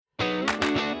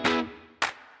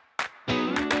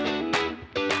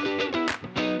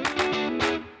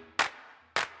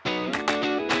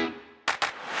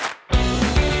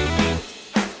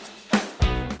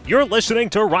You're listening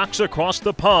to Rocks Across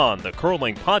the Pond, the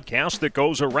curling podcast that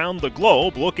goes around the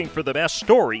globe looking for the best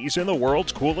stories in the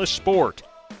world's coolest sport.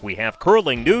 We have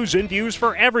curling news and views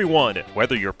for everyone,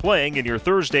 whether you're playing in your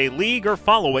Thursday league or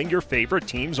following your favorite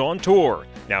teams on tour.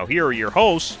 Now here are your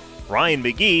hosts, Ryan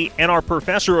McGee and our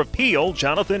Professor of Peel,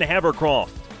 Jonathan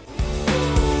Havercroft.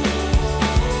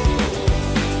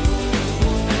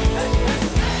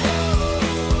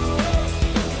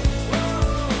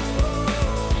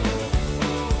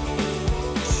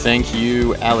 Thank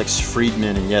you, Alex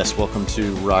Friedman, and yes, welcome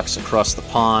to Rocks Across the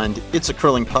Pond. It's a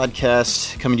curling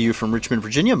podcast coming to you from Richmond,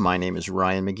 Virginia. My name is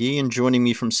Ryan McGee, and joining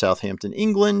me from Southampton,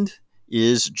 England,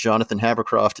 is Jonathan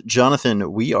Havercroft.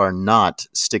 Jonathan, we are not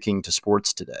sticking to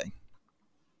sports today.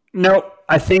 No,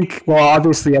 I think, well,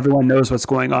 obviously everyone knows what's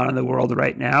going on in the world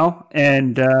right now,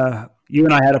 and you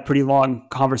and I had a pretty long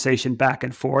conversation back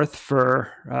and forth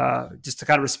for just to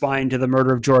kind of respond to the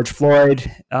murder of George Floyd,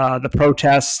 the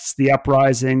protests, the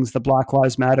uprisings, the Black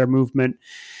Lives Matter movement.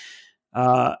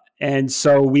 And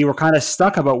so we were kind of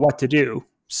stuck about what to do.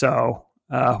 So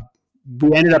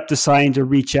we ended up deciding to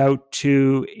reach out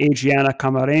to Adriana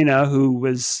Camarena, who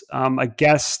was a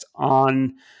guest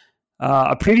on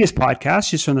a previous podcast.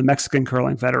 She's from the Mexican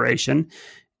Curling Federation.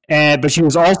 But she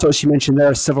was also, she mentioned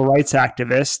there, a civil rights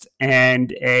activist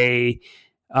and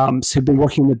who've been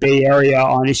working in the Bay Area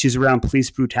on issues around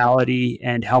police brutality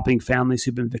and helping families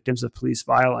who've been victims of police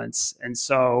violence. And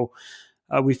so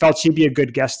we felt she'd be a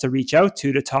good guest to reach out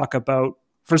to talk about,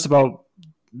 first of all,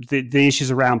 the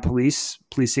issues around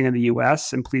policing in the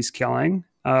U.S. and police killing.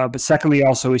 But secondly,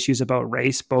 also issues about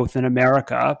race, both in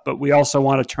America. But we also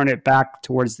want to turn it back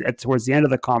towards the end of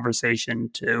the conversation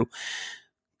to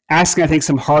asking, I think,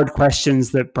 some hard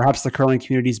questions that perhaps the curling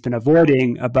community has been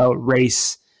avoiding about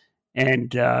race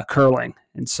and curling.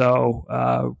 And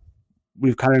so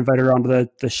we've kind of invited her onto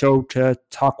the show to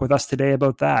talk with us today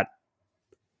about that.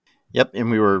 Yep,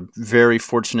 and we were very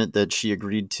fortunate that she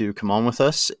agreed to come on with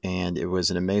us, and it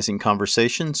was an amazing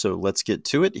conversation. So let's get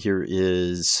to it. Here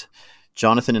is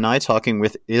Jonathan and I talking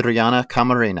with Adriana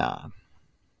Camarena.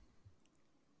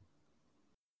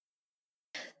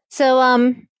 So,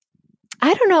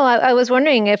 I don't know. I was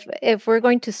wondering if we're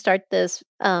going to start this.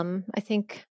 I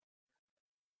think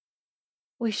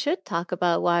we should talk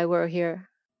about why we're here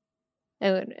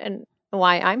and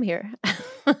why I'm here.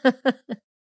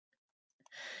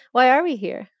 Why are we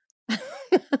here?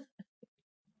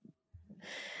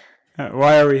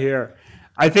 Why are we here?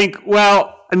 I think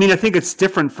it's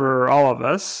different for all of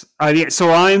us. I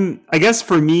guess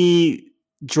for me,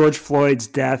 George Floyd's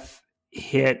death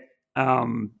hit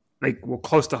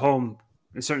close to home,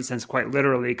 in a certain sense, quite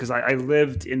literally, because I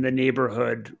lived in the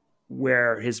neighborhood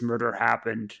where his murder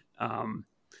happened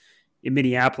in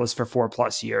Minneapolis for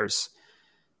 4+ years.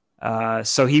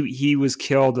 So he was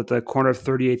killed at the corner of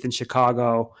 38th in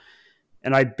Chicago,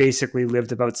 and I basically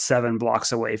lived about 7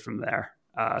 blocks away from there.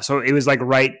 So it was like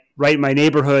right in my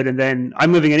neighborhood, and then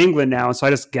I'm living in England now, and so I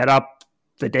just get up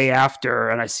the day after,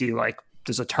 and I see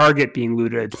there's a Target being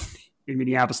looted in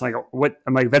Minneapolis. I'm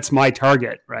like, that's my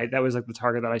Target, right? That was the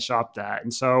Target that I shopped at.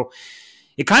 And so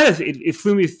it kind of, it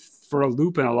flew me for a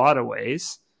loop in a lot of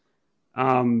ways.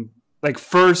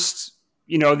 First,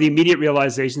 the immediate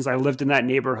realizations, I lived in that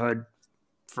neighborhood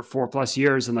for 4+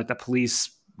 years, and the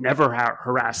police never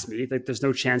harassed me. There's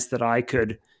no chance that I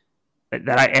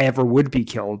ever would be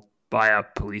killed by a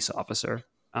police officer.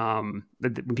 When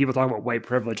people talk about white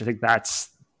privilege, I think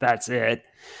that's it.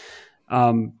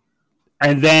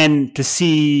 And then to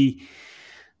see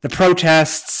the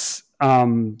protests,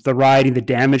 the rioting, the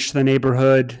damage to the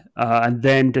neighborhood, and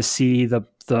then to see the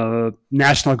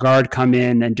National Guard come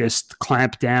in and just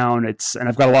clamp down. And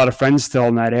I've got a lot of friends still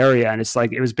in that area, and it's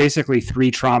it was basically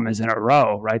 3 traumas in a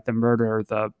row, right? The murder,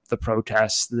 the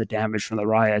protests, the damage from the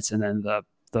riots, and then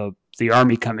the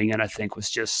army coming in. I think was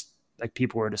just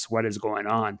people were just, what is going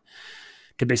on,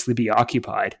 to basically be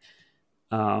occupied.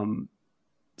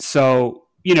 So.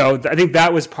 I think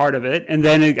that was part of it. And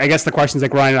then I guess the questions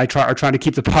Ryan and I are trying to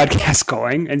keep the podcast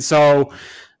going. And so,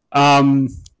 for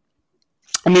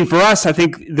us, I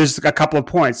think there's a couple of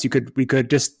points we could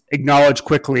just acknowledge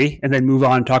quickly and then move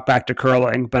on and talk back to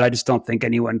curling. But I just don't think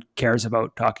anyone cares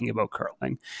about talking about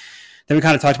curling. Then we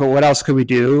kind of talked about what else could we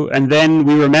do. And then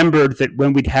we remembered that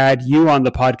when we'd had you on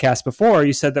the podcast before,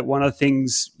 you said that one of the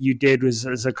things you did was,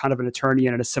 as a kind of an attorney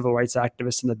and a civil rights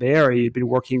activist in the Bay Area, you'd been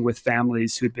working with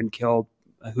families who'd been killed,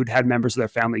 who'd had members of their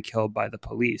family killed by the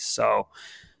police. So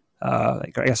I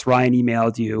guess Ryan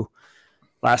emailed you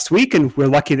last week, and we're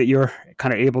lucky that you're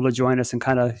kind of able to join us and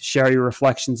kind of share your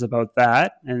reflections about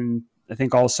that. And I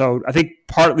think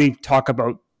partly talk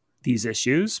about these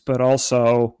issues, but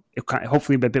also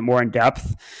hopefully a bit more in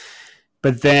depth.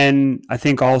 But then I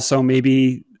think also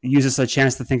maybe use this as a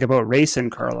chance to think about race in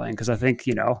curling, because I think,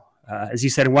 as you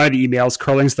said in one of the emails,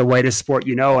 curling's the whitest sport,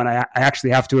 and I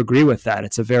actually have to agree with that.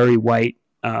 It's a very white,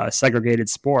 segregated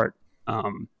sport.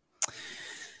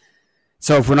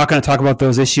 So if we're not going to talk about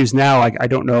those issues now, I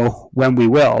don't know when we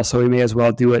will. So we may as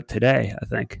well do it today, I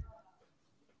think.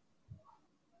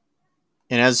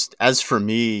 And as for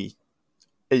me,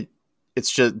 it's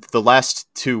just the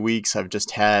last 2 weeks I've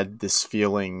just had this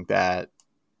feeling that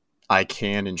I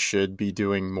can and should be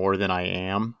doing more than I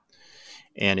am.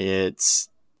 And it's,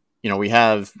 we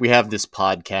have this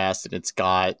podcast, and it's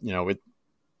got,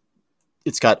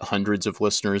 it's got hundreds of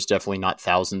listeners, definitely not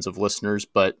thousands of listeners,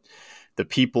 but the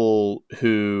people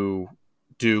who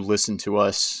do listen to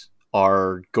us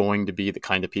are going to be the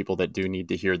kind of people that do need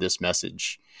to hear this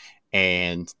message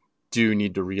and do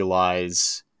need to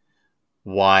realize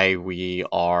why we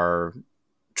are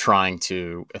trying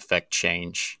to affect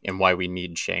change and why we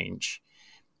need change.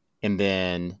 And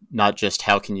then not just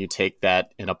how can you take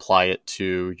that and apply it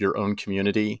to your own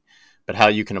community, but how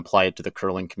you can apply it to the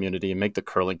curling community and make the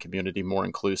curling community more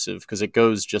inclusive, because it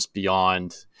goes just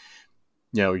beyond,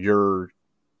 the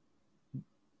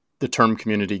term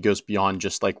community goes beyond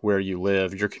just like where you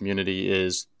live. Your community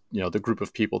is, the group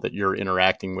of people that you're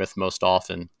interacting with most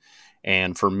often.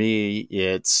 And for me,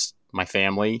 it's my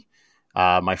family,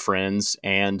 my friends,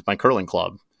 and my curling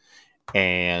club.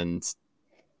 And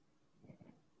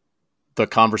the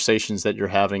conversations that you're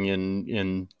having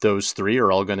in those three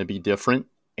are all going to be different,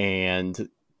 and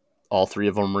all three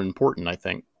of them are important, I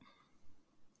think.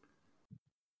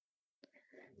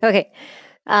 Okay.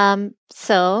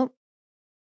 So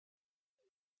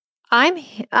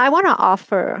I want to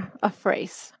offer a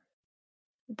phrase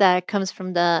that comes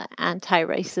from the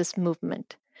anti-racist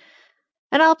movement.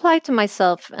 And I'll apply it to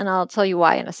myself, and I'll tell you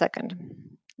why in a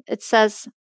second. It says,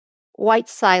 white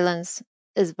silence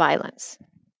is violence.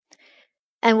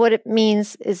 And what it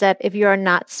means is that if you are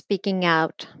not speaking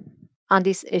out on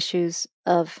these issues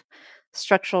of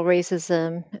structural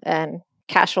racism and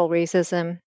casual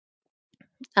racism,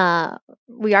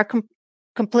 we are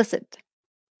complicit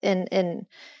in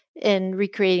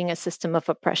recreating a system of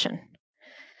oppression.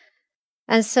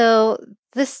 And so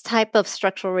this type of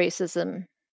structural racism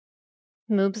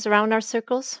moves around our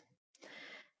circles.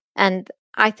 And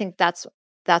I think that's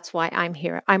why I'm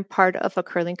here. I'm part of a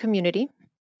curling community.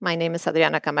 My name is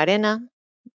Adriana Camarena.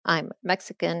 I'm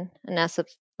Mexican. And as of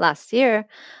last year,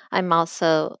 I'm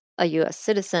also a U.S.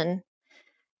 citizen.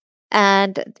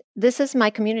 And this is my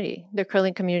community. The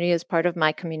curling community is part of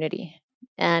my community.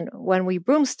 And when we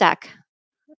broomstack,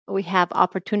 we have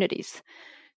opportunities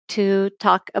to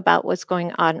talk about what's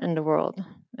going on in the world.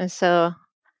 And so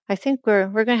I think we're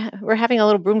having a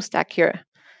little broomstack here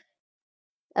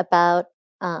about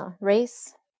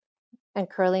race and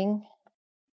curling,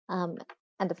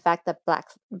 and the fact that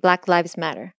Black Lives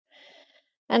Matter.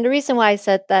 And the reason why I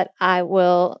said that I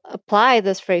will apply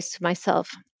this phrase to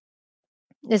myself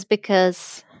is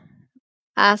because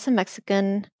as a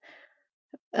Mexican,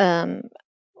 I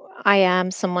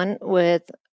am someone with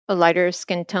a lighter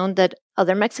skin tone than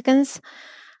other Mexicans.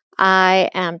 I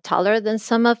am taller than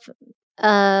some of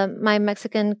my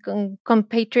Mexican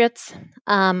compatriots.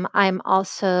 I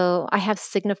have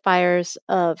signifiers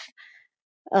of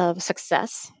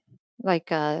success,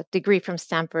 like a degree from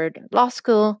Stanford Law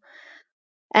School,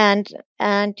 and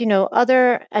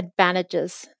other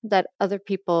advantages that other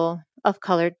people of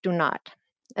color do not.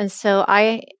 And so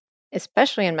I,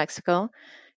 especially in Mexico,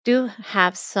 do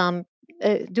have some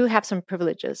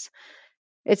privileges.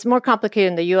 It's more complicated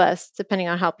in the U.S. depending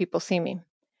on how people see me.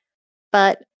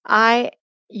 But I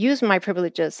use my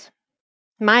privileges,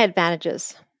 my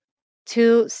advantages,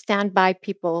 to stand by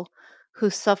people who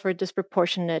suffer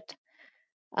disproportionate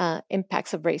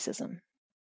impacts of racism.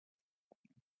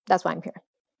 That's why I'm here.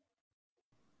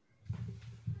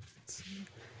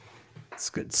 That's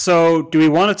good. So do we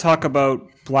want to talk about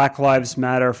Black Lives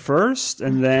Matter first,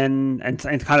 and then and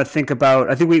kind of think about,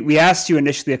 I think we asked you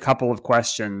initially a couple of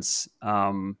questions.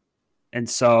 And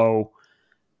so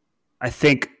I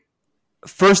think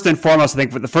first and foremost, I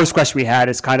think the first question we had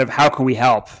is kind of how can we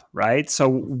help, right? So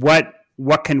what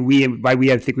can we, and by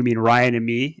we, I think we mean Ryan and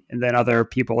me, and then other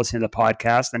people listening to the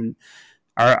podcast. And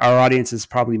our audience is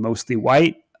probably mostly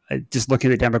white. Just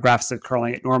looking at the demographics of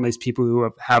curling, it normally is people who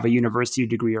have a university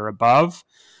degree or above.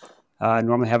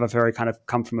 Normally have a very kind of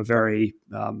come from a very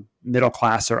middle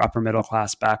class or upper middle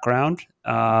class background.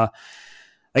 So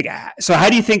how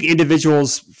do you think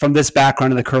individuals from this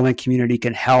background in the curling community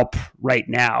can help right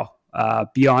now,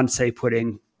 beyond, say,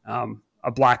 putting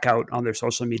a blackout on their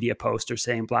social media post or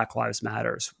saying Black Lives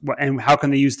Matters? And how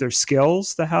can they use their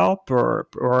skills to help,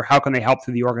 or how can they help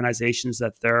through the organizations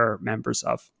that they're members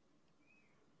of?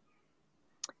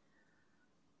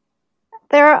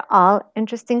 They're all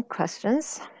interesting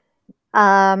questions.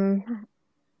 And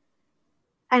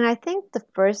I think the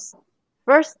first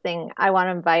thing I want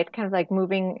to invite, kind of like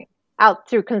moving out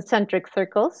through concentric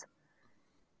circles,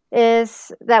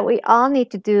 is that we all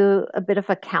need to do a bit of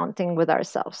accounting with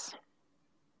ourselves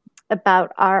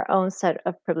about our own set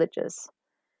of privileges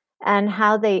and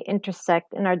how they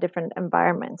intersect in our different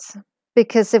environments.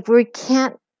 Because if we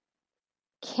can't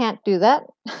do that,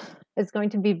 it's going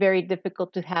to be very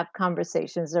difficult to have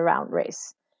conversations around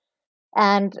race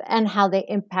and how they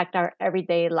impact our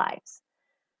everyday lives.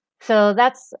 So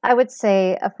that's, I would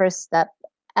say, a first step.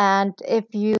 And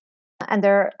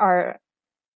there are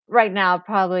right now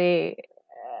probably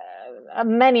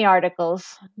many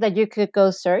articles that you could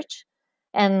go search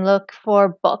and look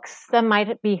for books that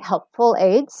might be helpful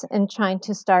aids in trying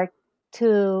to start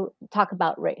to talk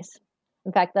about race.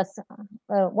 In fact, that's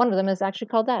one of them is actually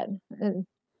called that. And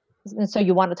so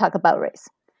you want to talk about race.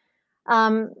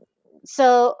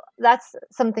 So that's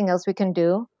something else we can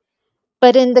do.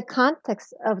 But in the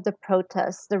context of the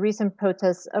protests, the recent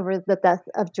protests over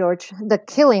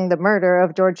the murder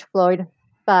of George Floyd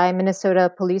by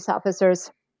Minnesota police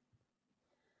officers,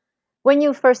 when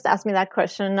you first asked me that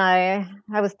question, I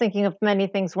was thinking of many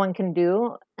things one can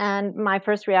do. And my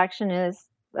first reaction is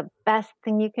the best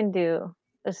thing you can do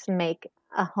is make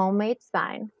a homemade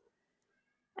sign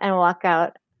and walk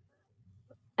out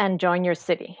and join your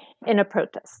city in a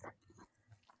protest.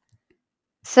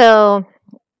 So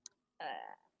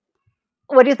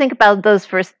what do you think about those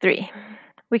first three?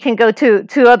 We can go to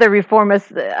other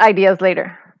reformist ideas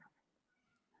later.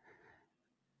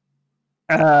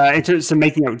 So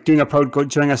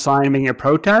joining a sign and making a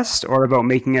protest, or about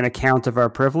making an account of our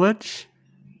privilege?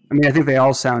 I mean, I think they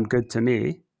all sound good to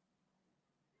me.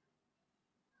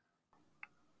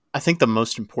 I think the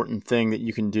most important thing that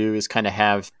you can do is kind of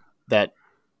have that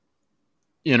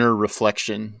inner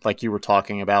reflection, like you were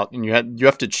talking about, and you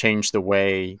have to change the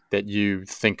way that you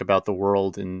think about the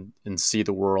world and see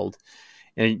the world.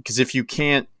 And because if you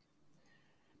can't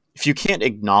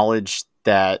acknowledge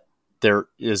that there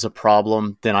is a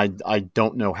problem, then I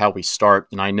don't know how we start.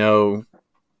 And I know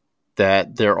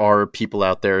that there are people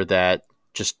out there that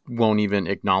just won't even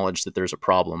acknowledge that there's a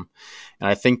problem. And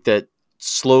I think that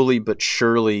slowly but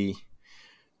surely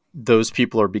those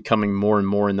people are becoming more and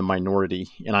more in the minority.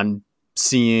 And I'm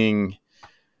seeing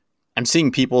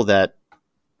people that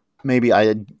maybe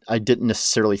I didn't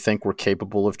necessarily think were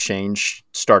capable of change,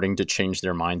 starting to change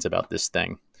their minds about this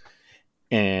thing.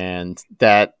 And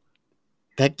that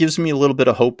gives me a little bit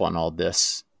of hope on all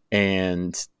this.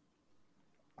 And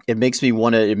it makes me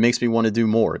want to do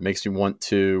more. It makes me want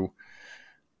to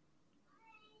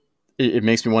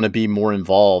be more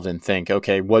involved and think,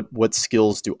 okay, what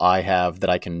skills do I have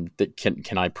that can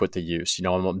I put to use? You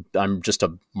know, I'm just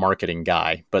a marketing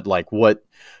guy, but like what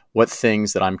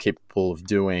things that I'm capable of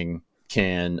doing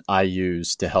can I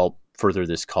use to help further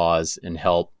this cause and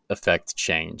help affect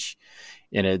change?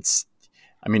 And if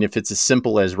it's as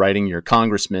simple as writing your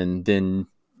congressman, then,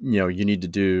 you know, you need to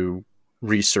do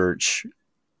research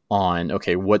on,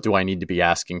 okay, what do I need to be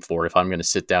asking for if I'm going to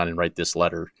sit down and write this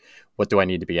letter? What do I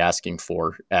need to be asking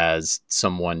for as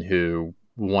someone who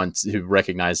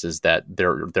recognizes that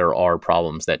there are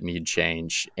problems that need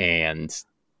change and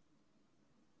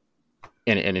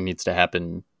it needs to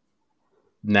happen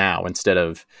now, instead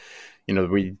of, you know,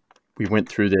 we went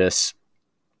through this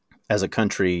as a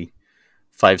country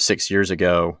 5-6 years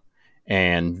ago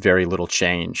and very little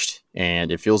changed,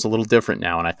 and it feels a little different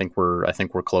now. And I think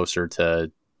we're closer to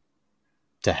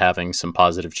having some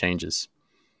positive changes.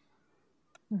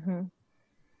 Mm-hmm.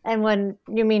 And when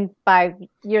you mean 5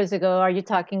 years ago, are you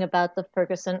talking about the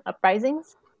Ferguson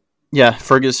uprisings? Yeah,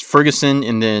 Ferguson,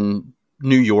 and then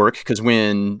New York, because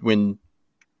when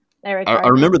Eric I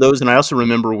remember those, and I also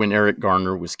remember when Eric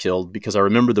Garner was killed, because I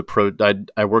remember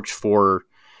I worked for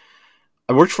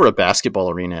a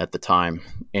basketball arena at the time,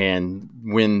 and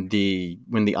when the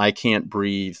I Can't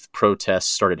Breathe protests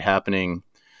started happening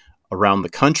around the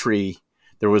country,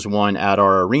 there was one at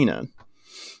our arena.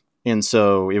 And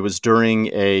so it was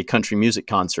during a country music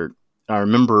concert. I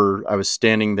remember I was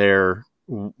standing there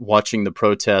watching the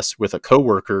protests with a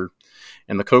coworker,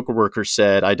 and the coworker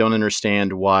said, "I don't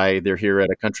understand why they're here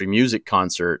at a country music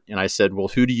concert." And I said, "Well,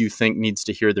 who do you think needs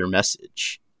to hear their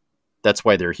message? That's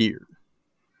why they're here."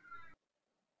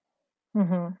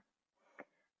 Mm-hmm.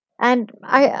 And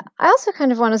I also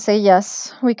kind of want to say,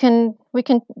 yes, we can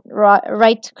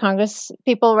write to Congress.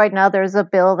 People right now, there's a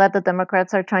bill that the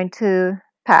Democrats are trying to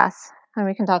pass, and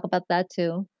we can talk about that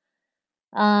too.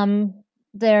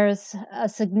 There's a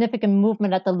significant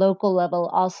movement at the local level,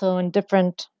 also in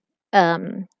different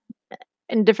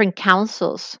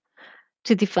councils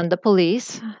to defund the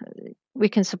police. We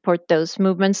can support those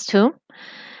movements too.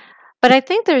 But I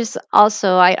think there's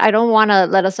also, I don't want to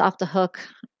let us off the hook,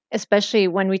 especially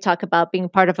when we talk about being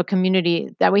part of a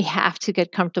community, that we have to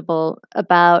get comfortable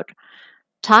about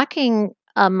talking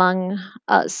among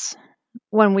us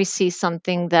when we see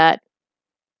something that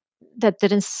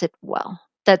didn't sit well,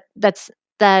 that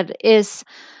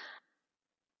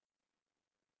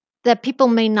people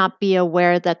may not be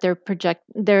aware that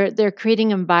they're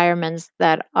creating environments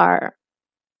that are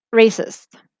racist,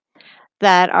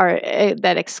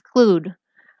 that exclude.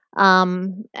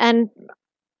 And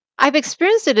I've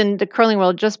experienced it in the curling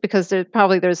world, just because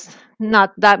there's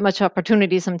not that much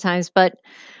opportunity sometimes, but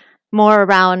more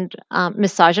around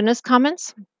misogynist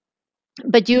comments.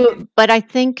 But I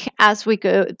think as we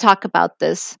talk about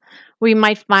this, we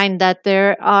might find that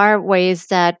there are ways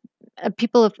that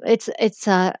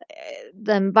the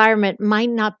environment might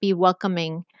not be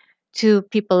welcoming to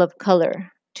people of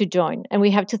color to join, and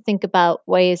we have to think about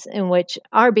ways in which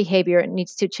our behavior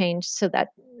needs to change so that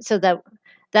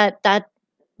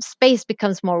space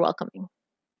becomes more welcoming,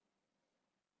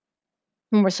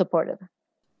 more supportive.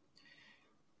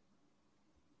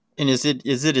 And is it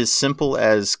as simple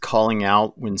as calling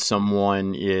out when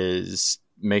someone is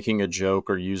making a joke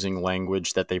or using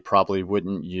language that they probably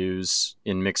wouldn't use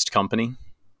in mixed company?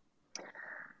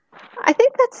 I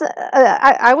think that's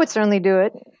I would certainly do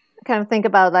it. Kind of think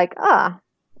about like,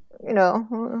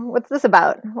 what's this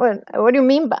about? What do you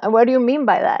mean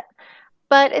by that?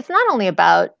 But it's not only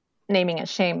about naming and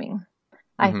shaming.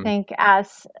 Mm-hmm. I think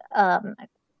as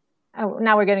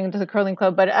now we're getting into the curling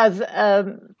club, but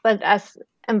as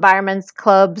environments,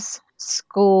 clubs,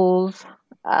 schools,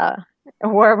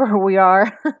 wherever we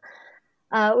are,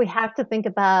 we have to think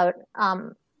about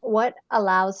what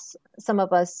allows some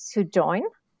of us to join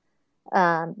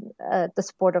the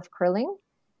sport of curling,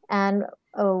 and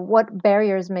what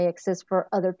barriers may exist for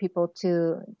other people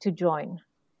to join.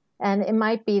 And it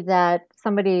might be that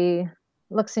somebody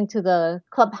looks into the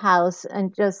clubhouse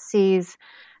and just sees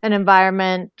an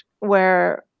environment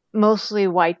where mostly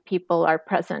white people are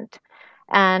present.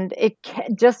 And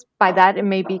just by that, it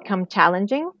may become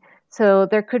challenging. So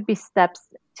there could be steps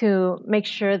to make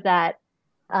sure that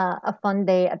a fun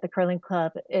day at the curling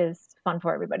club is fun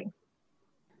for everybody.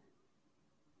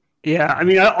 Yeah, I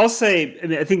mean, I'll say,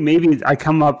 I think maybe I've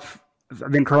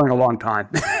been curling a long time.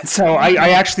 So I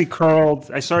actually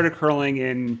I started curling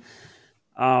in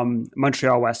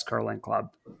Montreal West Curling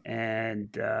Club.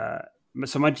 And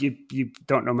so much you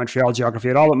don't know Montreal geography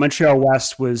at all, but Montreal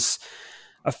West was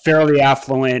a fairly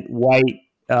affluent, white,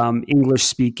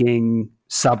 English-speaking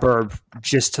suburb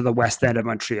just to the west end of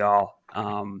Montreal.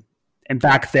 And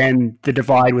back then, the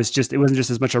divide it wasn't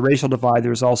just as much a racial divide. There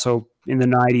was also, in the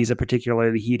 90s, a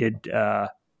particularly heated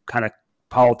kind of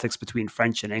politics between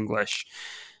French and English.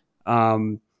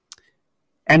 And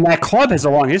that club has a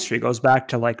long history. It goes back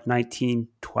to like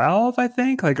 1912, I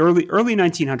think, like early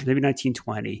 1900s, maybe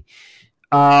 1920.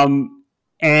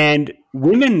 And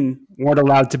women weren't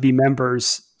allowed to be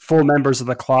full members of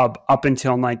the club up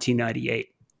until 1998.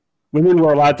 Women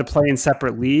were allowed to play in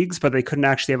separate leagues, but they couldn't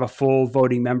actually have a full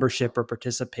voting membership or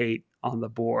participate on the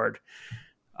board.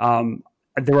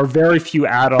 There were very few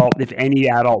adult, if any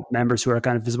adult members who are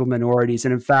kind of visible minorities.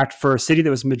 And in fact, for a city that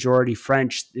was majority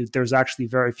French, there was actually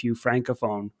very few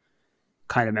Francophone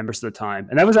kind of members at the time.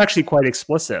 And that was actually quite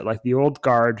explicit. Like the old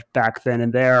guard back then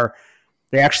and there,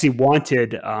 they actually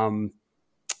wanted,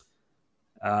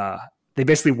 they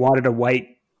basically wanted a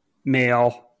white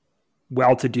male,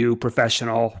 well-to-do,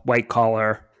 professional,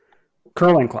 white-collar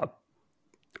curling club,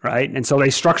 right? And so they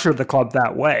structured the club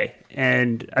that way.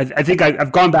 And I think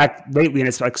I've gone back lately, and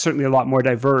it's like certainly a lot more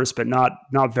diverse, but not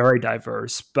very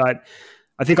diverse. But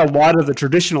I think a lot of the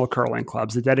traditional curling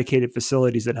clubs, the dedicated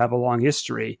facilities that have a long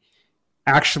history,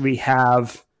 actually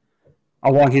have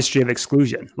a long history of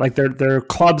exclusion. Like they're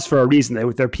clubs for a reason.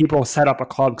 Their people set up a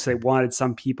club because they wanted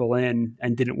some people in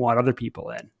and didn't want other people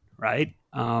in, right?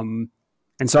 And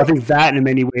so I think that in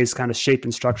many ways kind of shaped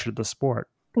and structured the sport.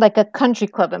 Like a country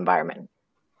club environment.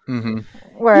 Mm-hmm.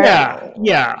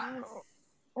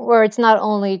 Where it's not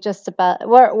only just about,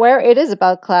 where it is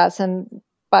about class, and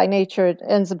by nature it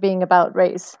ends up being about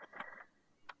race.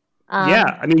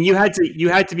 I mean, you had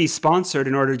to be sponsored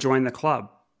in order to join the club.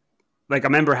 Like a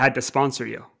member had to sponsor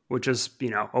you, which is,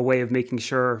 a way of making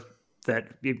sure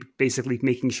that basically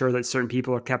making sure that certain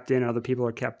people are kept in and other people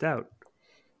are kept out.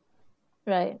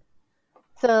 Right.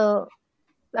 So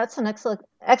that's an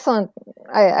excellent,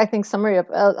 I think, summary of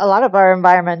a lot of our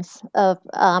environments of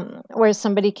where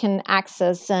somebody can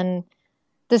access. And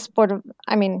this sport of,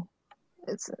 I mean,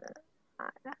 it's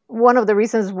one of the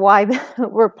reasons why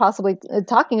we're possibly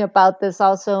talking about this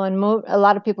also, and a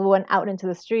lot of people went out into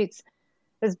the streets,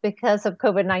 is because of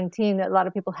COVID-19. A lot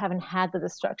of people haven't had the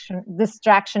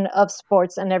distraction of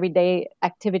sports and everyday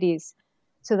activities,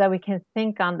 so that we can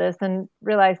think on this and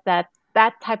realize that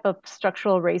that type of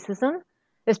structural racism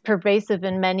is pervasive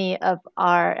in many of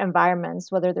our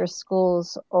environments, whether they're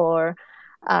schools or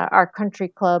our country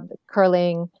club,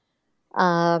 curling,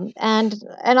 and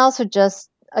also just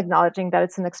acknowledging that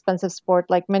it's an expensive sport,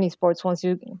 like many sports, once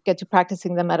you get to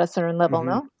practicing them at a certain level,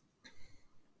 no?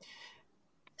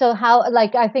 So how,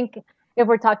 like, I think if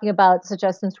we're talking about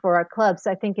suggestions for our clubs,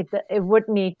 I think it would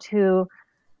need to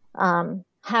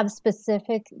have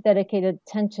specific dedicated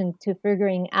attention to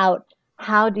figuring out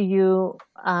how do you,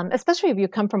 especially if you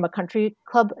come from a country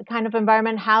club kind of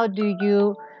environment, how do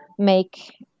you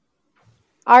make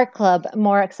our club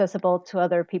more accessible to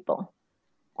other people?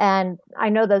 And I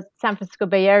know the San Francisco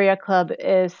Bay Area Club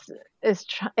is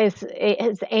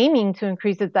aiming to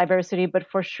increase its diversity, but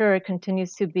for sure it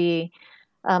continues to be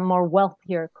a more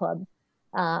wealthier club,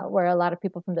 where a lot of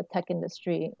people from the tech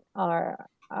industry are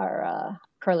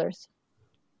curlers.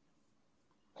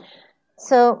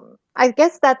 So I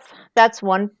guess that's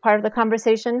one part of the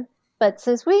conversation. But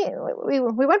since we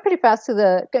went pretty fast to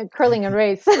the curling and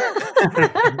race, so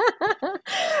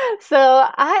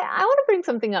I want to bring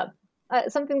something up,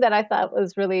 something that I thought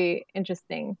was really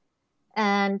interesting.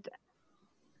 And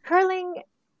Curling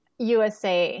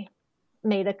USA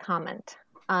made a comment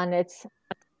on its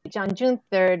page on June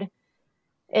 3rd.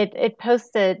 It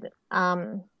posted,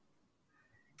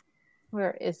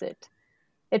 where is it?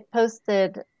 It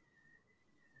posted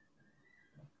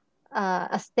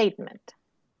a statement.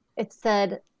 It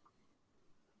said,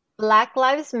 Black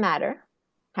Lives Matter,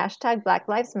 hashtag Black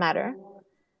Lives Matter.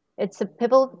 It's a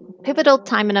pivotal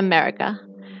time in America.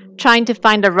 Trying to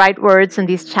find the right words in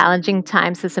these challenging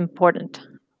times is important.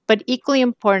 But equally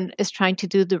important is trying to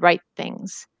do the right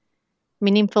things.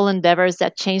 Meaningful endeavors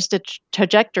that change the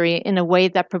trajectory in a way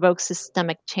that provokes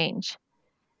systemic change.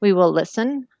 We will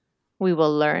listen, we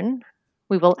will learn,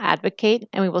 we will advocate,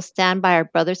 and we will stand by our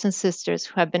brothers and sisters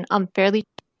who have been unfairly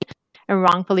and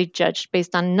wrongfully judged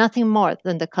based on nothing more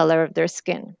than the color of their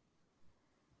skin.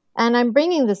 And I'm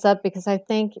bringing this up because I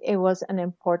think it was an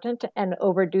important and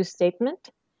overdue statement.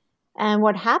 And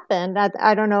what happened,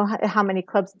 I don't know how many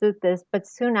clubs did this, but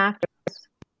soon after,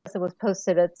 it was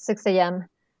posted at 6 a.m.,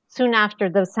 soon after,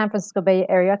 the San Francisco Bay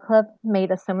Area Club made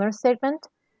a similar statement.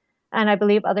 And I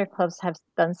believe other clubs have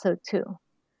done so too.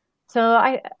 So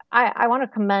I want to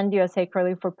commend USA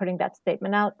Curling for putting that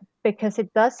statement out, because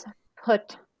it does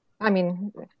put, I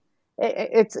mean,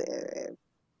 it's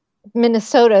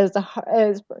Minnesota is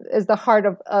the heart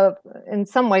of in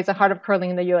some ways the heart of curling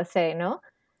in the USA, no?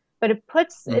 But it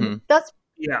puts it does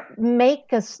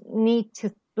make us need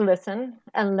to listen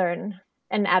and learn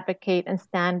and advocate and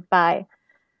stand by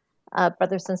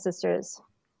brothers and sisters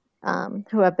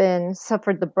who have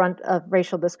suffered the brunt of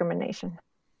racial discrimination.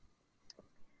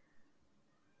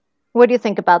 What do you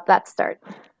think about that start?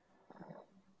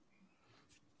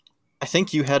 I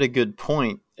think you had a good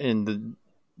point, and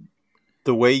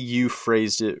the way you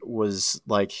phrased it was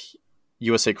like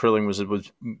USA Curling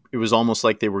it was almost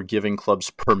like they were giving clubs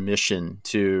permission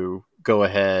to go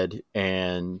ahead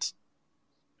and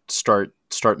start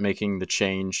making the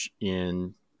change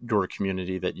in your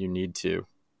community that you need to.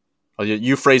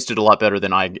 You phrased it a lot better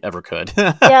than I ever could.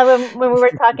 Yeah, when we were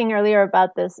talking earlier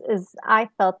about this, I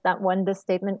felt that when the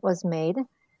statement was made,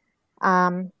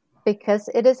 because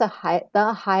it is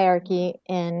the hierarchy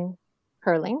in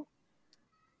curling,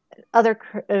 other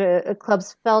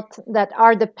clubs felt that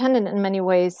are dependent in many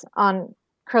ways on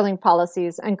curling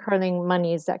policies and curling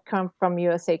monies that come from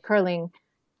USA Curling,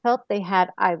 felt they had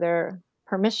either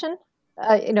permission,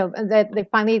 that they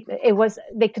finally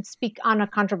they could speak on a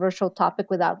controversial topic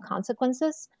without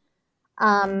consequences,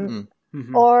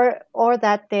 or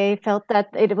that they felt that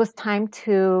it was time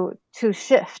to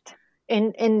shift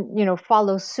in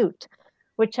follow suit,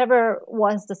 whichever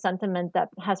was the sentiment that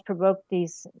has provoked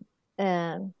these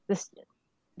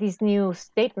new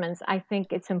statements. I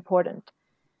think it's important.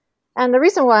 And the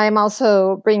reason why I'm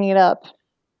also bringing it up,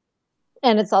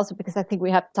 and it's also because I think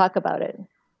we have to talk about it,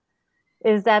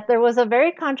 is that there was a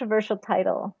very controversial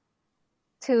title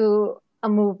to a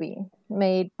movie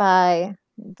made by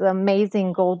the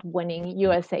amazing gold-winning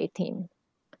USA team.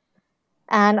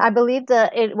 And I believe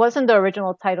that it wasn't the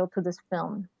original title to this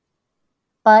film,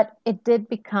 but it did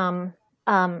become,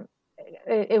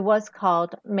 it was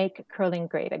called Make Curling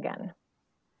Great Again.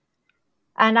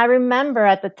 And I remember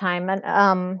at the time,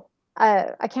 and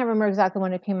I can't remember exactly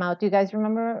when it came out. Do you guys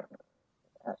remember?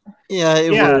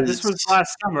 This was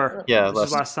last summer. Yeah, this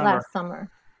was last summer. Last summer.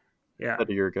 Yeah, about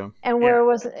a year ago. And where it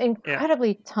was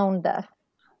incredibly tone deaf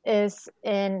is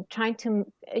in trying to,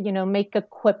 make a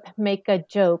quip, make a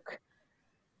joke.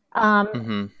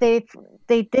 They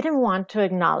didn't want to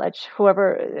acknowledge,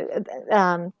 whoever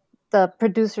the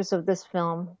producers of this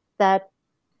film, that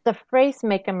the phrase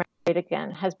 "Make America Great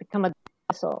Again" has become a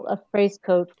phrase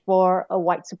code for a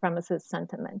white supremacist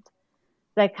sentiment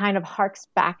that kind of harks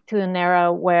back to an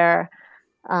era where,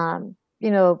 the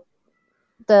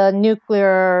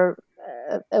nuclear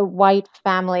white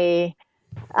family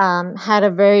had a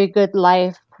very good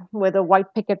life with a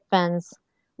white picket fence.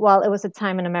 Well, it was a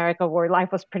time in America where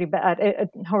life was pretty bad,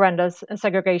 horrendous,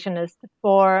 segregationist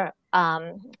for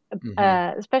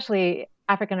especially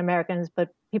African Americans, but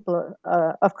people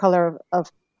of color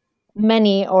of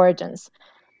many origins.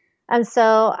 And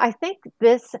so I think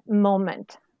this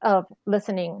moment of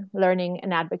listening, learning,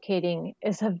 and advocating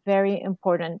is a very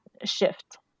important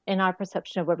shift in our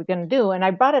perception of what we're going to do. And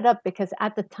I brought it up because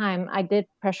at the time I did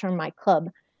pressure my club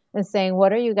and saying, what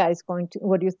do you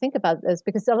think about this?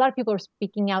 Because a lot of people are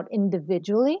speaking out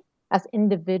individually as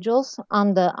individuals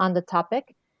on the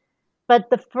topic. But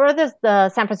the furthest the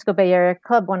San Francisco Bay Area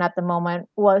Club went at the moment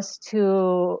was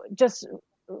to just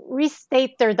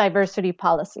restate their diversity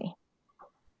policy,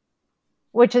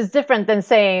 which is different than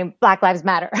saying Black Lives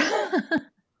Matter.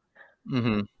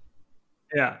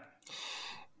 Yeah.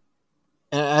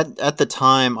 At the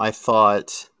time, I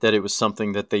thought that it was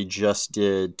something that they just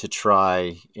did to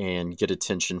try and get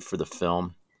attention for the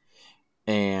film.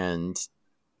 And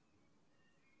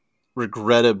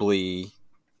regrettably,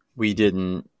 we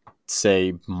didn't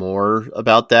say more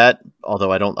about that,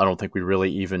 although I don't think we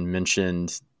really even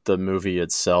mentioned the movie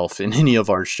itself in any of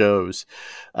our shows.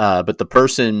 But the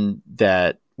person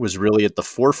that was really at the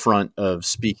forefront of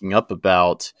speaking up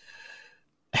about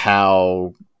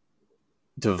how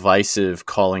divisive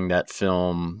calling that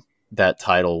film that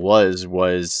title was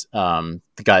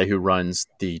the guy who runs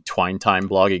the Twine Time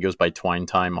blog. He goes by Twine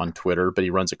Time on Twitter, but he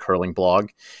runs a curling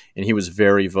blog, and he was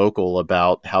very vocal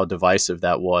about how divisive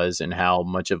that was and how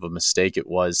much of a mistake it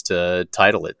was to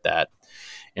title it that.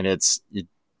 And it's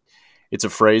a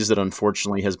phrase that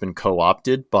unfortunately has been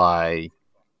co-opted by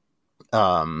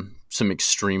an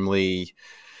extremely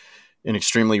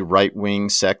right-wing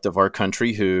sect of our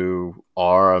country who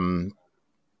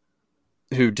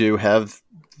do have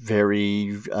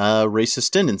very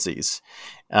racist tendencies.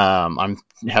 I'm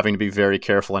having to be very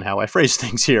careful in how I phrase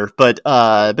things here, but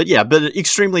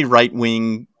extremely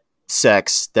right-wing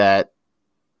sects that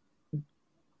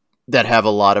have a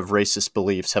lot of racist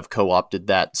beliefs have co-opted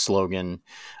that slogan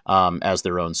as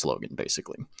their own slogan,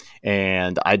 basically.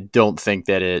 And I don't think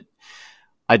that it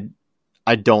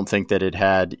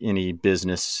had any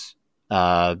business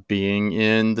being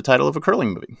in the title of a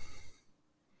curling movie.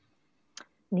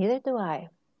 Neither do I.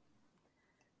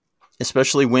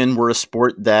 Especially when we're a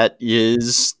sport that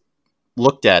is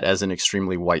looked at as an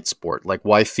extremely white sport. Like,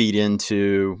 why feed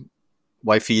into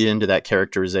that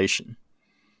characterization?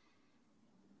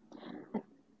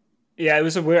 Yeah, it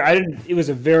was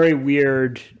a very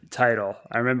weird title.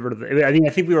 I remember. I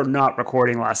think we were not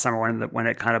recording last summer when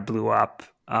it kind of blew up.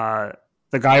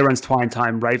 The guy who runs Twine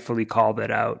Time rightfully called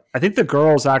it out. I think the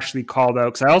girls actually called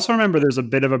out, because I also remember there's a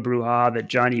bit of a brouhaha that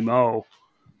Johnny Moe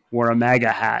wore a MAGA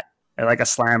hat at like a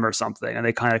slam or something, and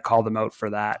they kind of called him out for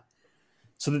that.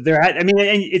 So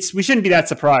that we shouldn't be that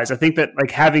surprised. I think that,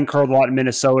 like, having curled a lot in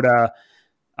Minnesota,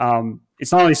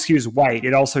 it's not only skews white,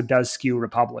 it also does skew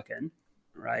Republican,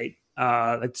 right?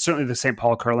 Like certainly the St.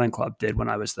 Paul Curling Club did when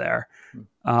I was there.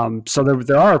 So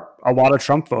there are a lot of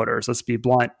Trump voters, let's be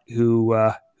blunt, who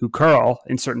curl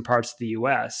in certain parts of the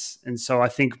U.S. And so I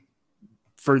think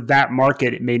for that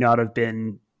market, it may not have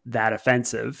been that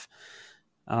offensive.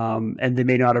 And they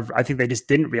may not have, I think they just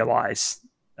didn't realize,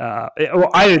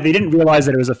 either they didn't realize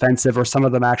that it was offensive, or some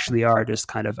of them actually are just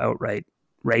kind of outright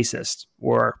racist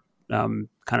or kind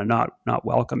of not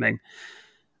welcoming.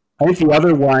 I think the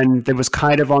other one that was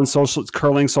kind of on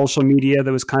curling social media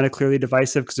that was kind of clearly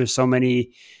divisive, because there's so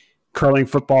many curling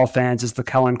football fans, is the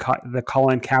Colin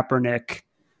Kaepernick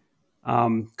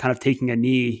kind of taking a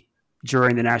knee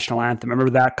during the national anthem. I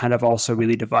remember that kind of also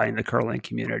really dividing the curling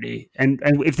community. And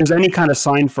if there's any kind of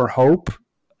sign for hope,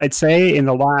 I'd say in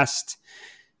the last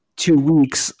 2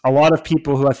 weeks, a lot of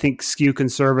people who I think skew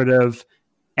conservative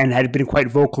and had been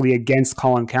quite vocally against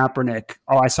Colin Kaepernick.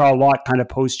 I saw a lot kind of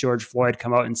post George Floyd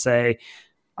come out and say,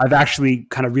 I've actually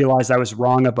kind of realized I was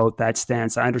wrong about that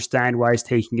stance. I understand why he's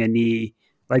taking a knee.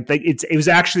 Like it was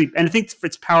actually, and I think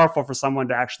it's powerful for someone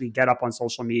to actually get up on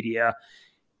social media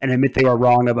and admit they were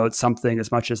wrong about something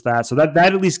as much as that. So that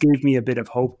at least gave me a bit of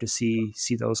hope to see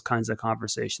those kinds of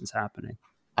conversations happening.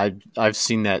 I've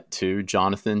seen that too,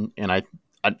 Jonathan. And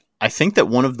I think that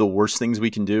one of the worst things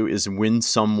we can do is when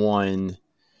someone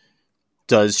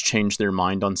does change their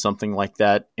mind on something like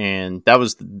that. And that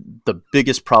was the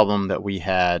biggest problem that we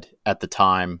had at the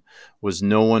time, was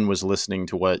no one was listening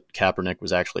to what Kaepernick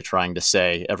was actually trying to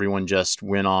say. Everyone just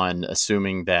went on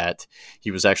assuming that he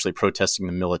was actually protesting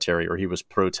the military or he was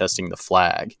protesting the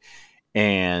flag.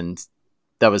 And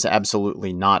that was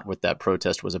absolutely not what that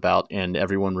protest was about. And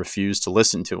everyone refused to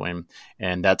listen to him.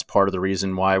 And that's part of the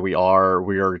reason why we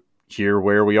are here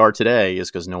where we are today, is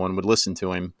because no one would listen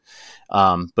to him.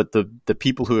 But the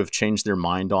people who have changed their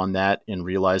mind on that and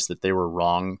realized that they were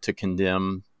wrong to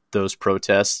condemn those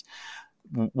protests,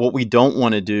 what we don't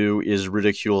want to do is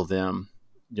ridicule them.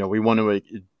 You know, we want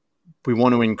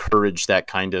to encourage that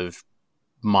kind of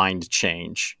mind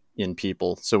change in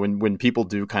people. So when people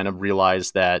do kind of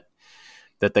realize that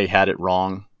they had it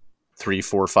wrong 3,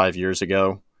 4, 5 years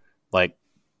ago, like,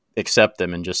 accept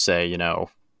them and just say, you know,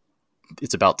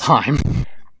 it's about time.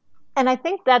 And I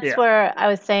think that's where I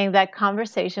was saying that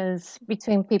conversations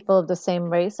between people of the same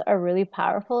race are really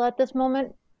powerful at this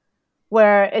moment,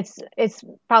 where it's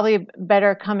probably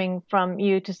better coming from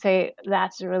you to say,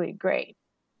 that's really great,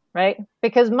 right?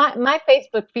 Because my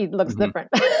Facebook feed looks different.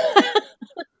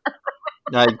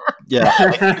 I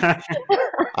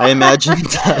imagine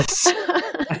it does.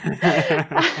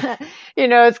 You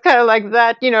know, it's kind of like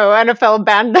that, you know, NFL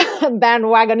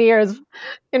bandwagoners,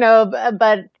 you know,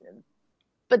 but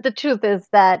the truth is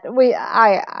that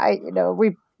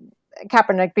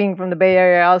Kaepernick being from the Bay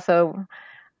Area, also,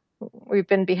 we've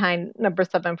been behind number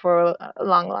 7 for a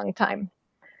long, long time.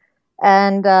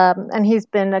 And he's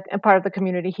been a part of the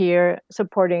community here,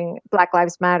 supporting Black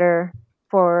Lives Matter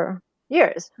for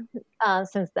years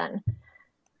since then.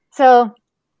 So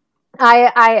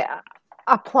I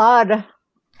applaud.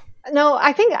 No,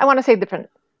 I think I want to say different.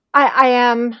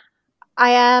 I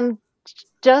am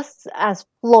just as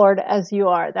floored as you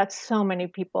are that so many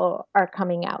people are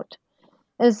coming out.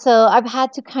 And so I've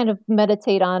had to kind of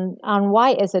meditate on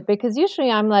why is it? Because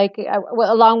usually I'm like,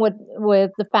 along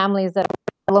with the families that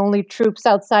are lonely troops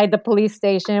outside the police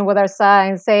station with our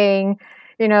signs saying,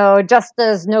 you know,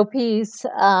 justice, no peace,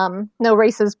 no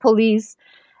racist police.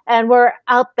 And we're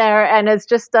out there and it's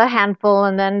just a handful,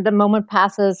 and then the moment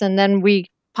passes and then we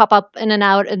pop up in and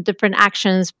out in different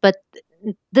actions. But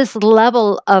this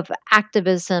level of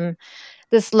activism,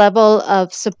 this level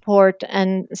of support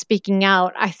and speaking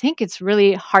out, I think it's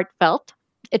really heartfelt.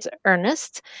 It's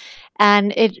earnest.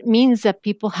 And it means that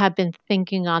people have been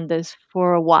thinking on this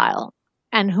for a while.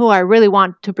 And who I really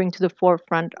want to bring to the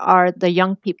forefront are the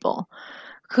young people,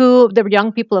 the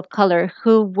young people of color,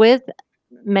 who with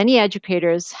many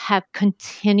educators have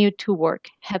continued to work,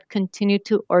 have continued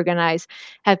to organize,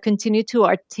 have continued to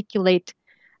articulate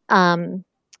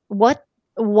what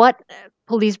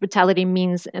police brutality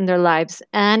means in their lives.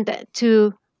 And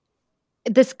to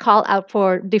this call out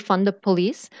for defund the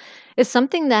police is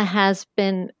something that has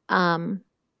been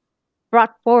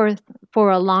brought forth for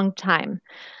a long time.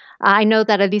 I know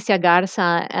that Alicia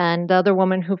Garza and the other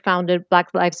woman who founded Black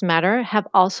Lives Matter have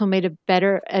also made a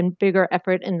better and bigger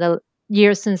effort in the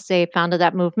years since they founded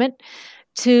that movement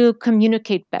to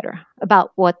communicate better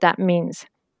about what that means.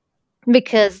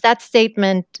 Because that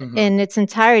statement in its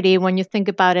entirety, when you think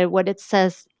about it, what it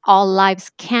says, all lives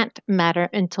can't matter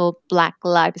until Black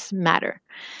lives matter.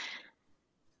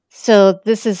 So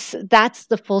that's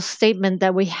the full statement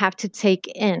that we have to take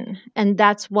in. And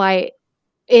that's why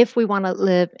if we want to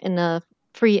live in a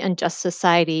free and just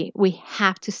society, we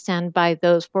have to stand by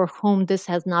those for whom this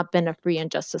has not been a free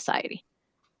and just society.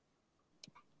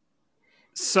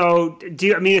 So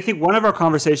I think one of our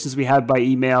conversations we had by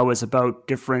email was about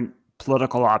different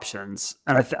political options.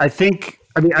 And I think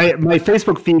my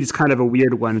Facebook feed is kind of a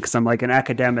weird one because I'm like an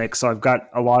academic. So I've got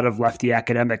a lot of lefty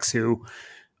academics who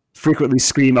frequently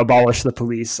scream abolish the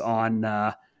police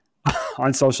on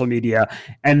social media.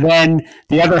 And then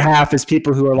the other half is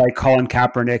people who are like Colin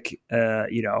Kaepernick,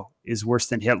 is worse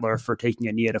than Hitler for taking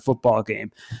a knee at a football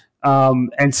game.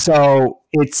 And so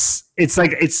it's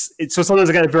so sometimes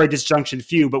I got a very disjunction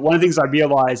view, but one of the things I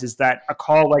realize is that a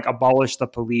call like abolish the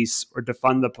police or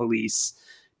defund the police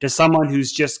to someone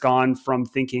who's just gone from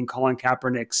thinking Colin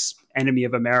Kaepernick's enemy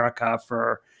of America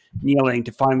for kneeling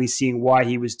to finally seeing why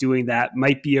he was doing that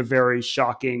might be a very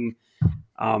shocking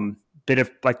bit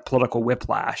of like political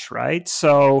whiplash, right?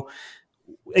 So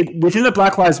within the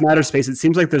Black Lives Matter space, it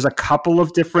seems like there's a couple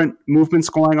of different movements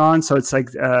going on. So it's like,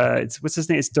 what's his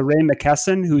name? It's DeRay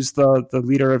McKesson, who's the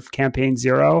leader of Campaign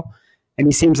Zero. And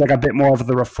he seems like a bit more of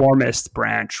the reformist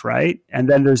branch, right? And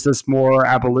then there's this more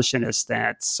abolitionist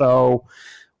stance. So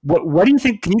what do you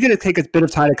think? Can you take a bit of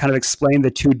time to kind of explain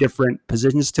the two different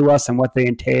positions to us and what they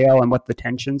entail and what the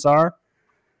tensions are?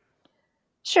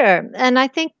 Sure. And I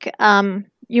think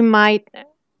you might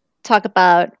talk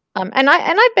about, and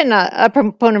I've been a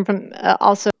proponent from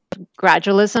also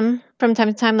gradualism from time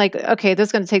to time. Like, okay, this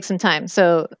is going to take some time,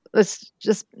 so let's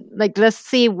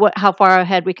see how far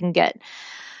ahead we can get.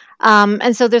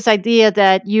 And so this idea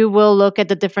that you will look at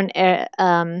the different,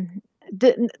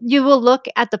 you will look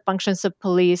at the functions of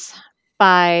police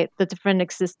by the different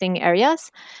existing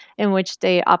areas in which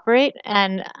they operate,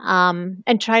 and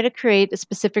try to create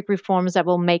specific reforms that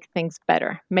will make things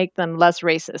better, make them less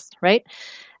racist, right?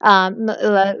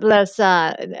 Less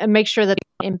make sure that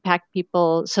they impact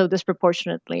people so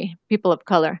disproportionately, people of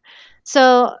color.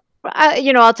 So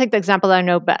I'll take the example I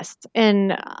know best. In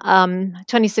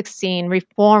 2016,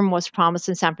 reform was promised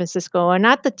in San Francisco. And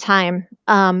at the time,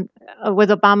 with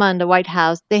Obama in the White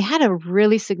House, they had a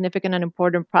really significant and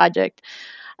important project,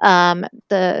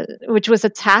 which was a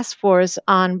task force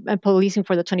on policing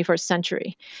for the 21st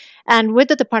century. And with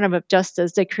the Department of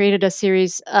Justice, they created a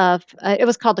series of, it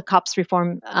was called the COPS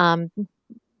Reform,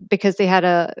 because they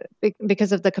had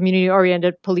because of the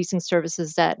community-oriented policing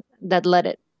services that led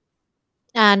it.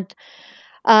 And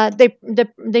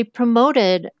they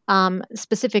promoted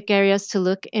specific areas to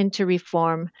look into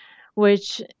reform,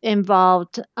 which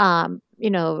involved bias,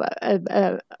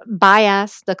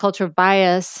 the culture of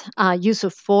bias, use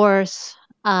of force,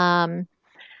 hiring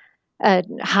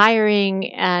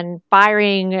and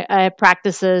firing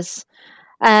practices,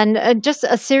 and just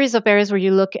a series of areas where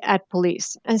you look at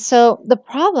police. And so the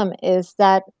problem is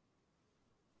that,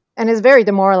 and it's very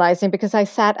demoralizing because I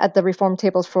sat at the reform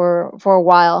tables for a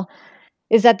while,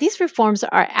 is that these reforms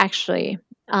are actually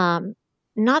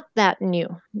not that new.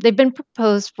 They've been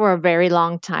proposed for a very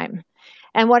long time.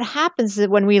 And what happens is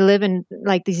when we live in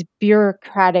like these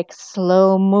bureaucratic,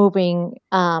 slow-moving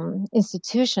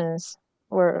institutions,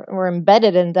 we're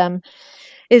embedded in them,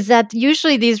 is that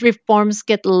usually these reforms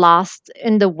get lost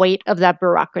in the weight of that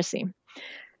bureaucracy.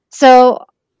 So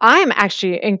I'm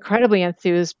actually incredibly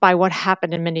enthused by what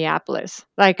happened in Minneapolis.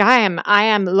 Like I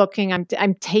am looking,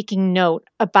 I'm taking note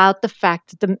about the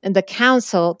fact that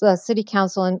the city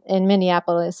council in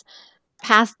Minneapolis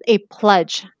passed a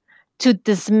pledge to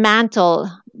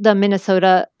dismantle the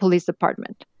Minnesota Police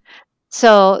Department.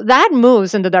 So that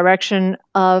moves in the direction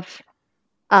of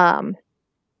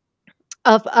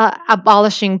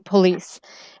abolishing police,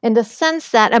 in the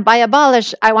sense that, and by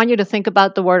abolish, I want you to think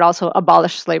about the word also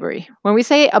abolish slavery. When we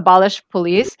say abolish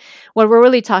police, what we're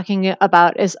really talking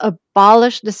about is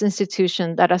abolish this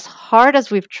institution that, as hard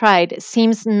as we've tried,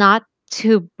 seems not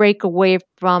to break away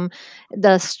from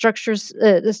the structures,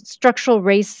 the structural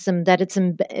racism that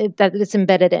it's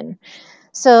embedded in.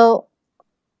 So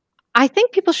I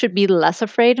think people should be less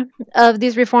afraid of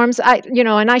these reforms.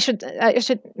 And I should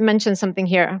mention something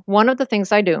here. One of the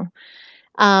things I do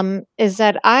is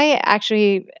that I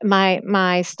actually,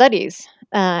 my studies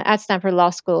at Stanford Law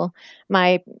School,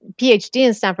 my PhD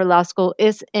in Stanford Law School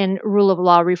is in rule of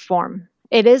law reform.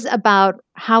 It is about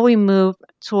how we move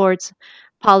towards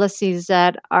policies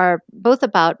that are both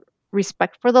about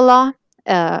respect for the law,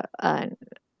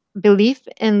 belief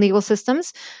in legal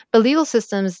systems, but legal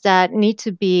systems that need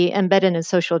to be embedded in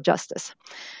social justice.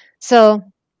 So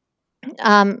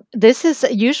this is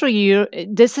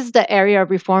the area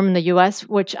of reform in the U.S.,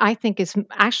 which I think is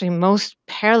actually most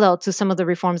parallel to some of the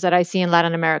reforms that I see in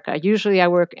Latin America. Usually, I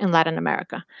work in Latin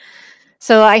America,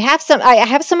 so I have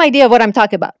some idea of what I'm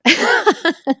talking about.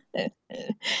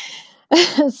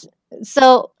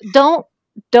 So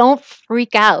don't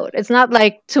freak out. It's not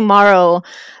like tomorrow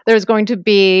there's going to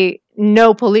be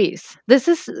no police.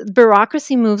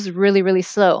 Bureaucracy moves really, really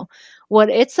slow. What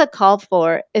it's a call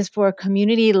for is for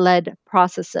community-led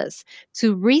processes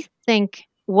to rethink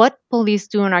what police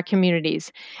do in our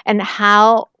communities and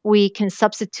how we can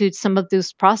substitute some of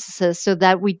those processes so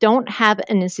that we don't have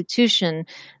an institution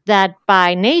that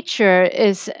by nature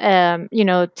is,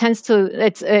 tends to,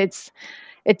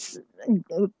 it's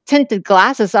tinted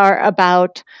glasses are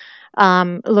about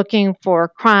looking for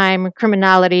crime,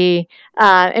 criminality,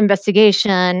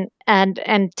 investigation,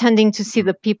 and tending to see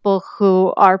the people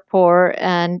who are poor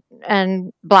and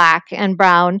Black and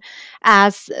brown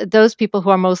as those people who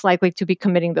are most likely to be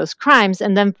committing those crimes,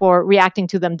 and then for reacting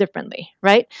to them differently,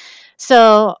 right?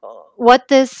 So what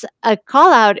this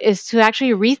call out is to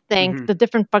actually rethink Mhm. the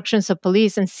different functions of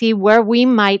police and see where we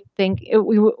might think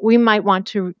we might want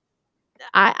to.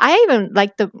 I even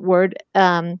like the word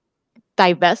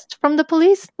divest from the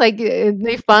police, like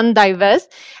they fund,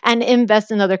 divest, and invest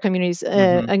in other communities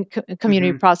and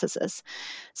community processes.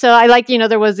 So I like,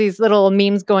 there was these little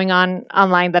memes going on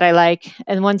online that I like,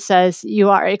 and one says, "You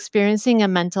are experiencing a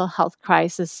mental health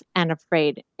crisis and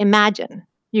afraid. Imagine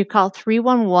you call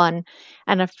 311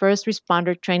 and a first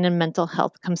responder trained in mental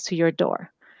health comes to your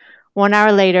door. 1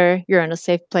 hour later, you're in a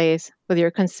safe place with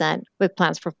your consent, with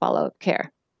plans for follow-up care."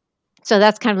 So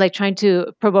that's kind of like trying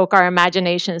to provoke our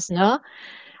imaginations, no?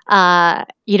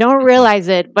 You don't realize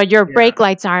it, but your Yeah. brake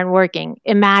lights aren't working.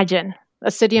 Imagine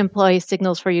a city employee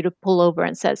signals for you to pull over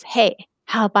and says, "Hey,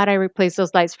 how about I replace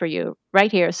those lights for you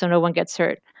right here so no one gets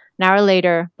hurt?" 1 hour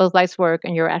later, both lights work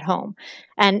and you're at home.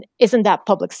 And isn't that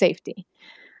public safety?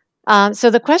 So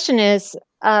the question is,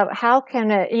 how can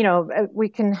we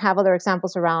can have other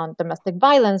examples around domestic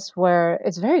violence where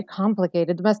it's very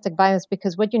complicated domestic violence,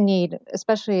 because what you need,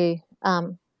 especially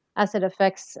as it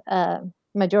affects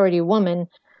majority women,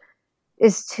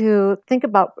 is to think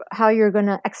about how you're going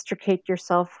to extricate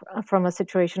yourself from a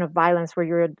situation of violence where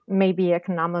you're maybe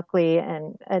economically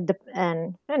and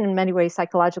in many ways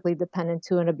psychologically dependent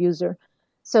to an abuser.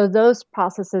 So those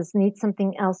processes need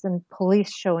something else than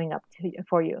police showing up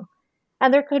for you.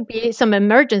 And there could be some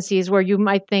emergencies where you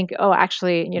might think, oh,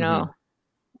 actually,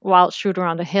 wild shooter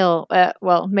on the hill.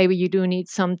 Well, maybe you do need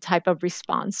some type of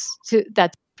response to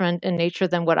that's different in nature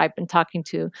than what I've been talking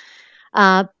to.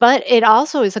 But it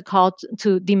also is a call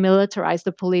to demilitarize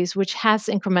the police, which has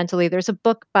incrementally. There's a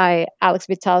book by Alex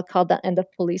Vital called The End of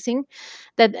Policing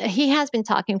that he has been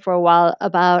talking for a while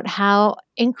about how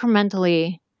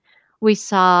incrementally we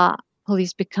saw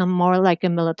police become more like a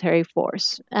military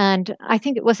force. And I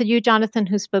think it was you, Jonathan,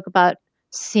 who spoke about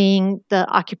seeing the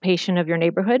occupation of your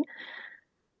neighborhood.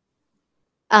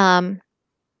 And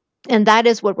that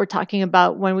is what we're talking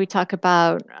about when we talk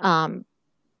about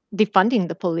defunding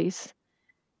the police.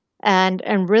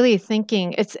 And really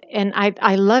thinking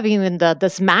I love even the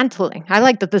dismantling. I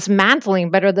like the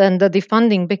dismantling better than the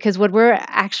defunding, because what we're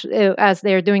actually, as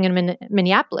they're doing in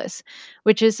Minneapolis,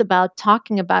 which is about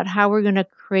talking about how we're going to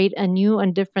create a new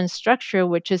and different structure,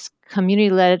 which is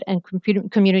community led and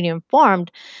community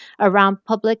informed around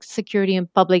public security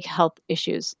and public health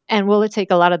issues. And will it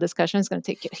take a lot of discussion? It's going to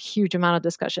take a huge amount of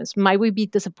discussions. Might we be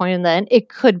disappointed in the end? It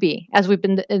could be, as we've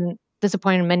been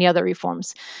disappointed in many other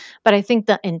reforms. But I think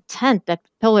the intent, that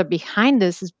pillar behind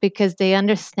this, is because they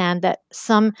understand that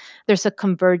there's a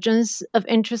convergence of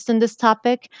interest in this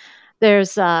topic.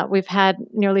 We've had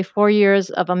nearly 4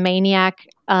 years of a maniac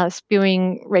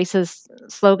spewing racist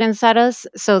slogans at us,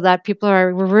 so that people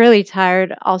are really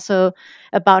tired also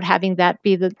about having that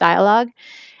be the dialogue.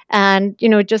 And,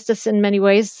 just as in many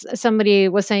ways, somebody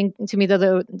was saying to me the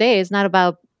other day, it's not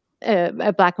about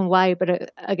black and white,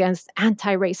 but against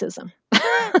anti-racism.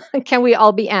 Can we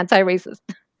all be anti-racist?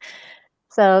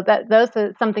 So those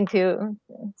are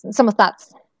some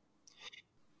thoughts.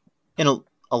 And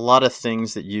a lot of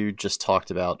things that you just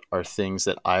talked about are things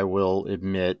that I will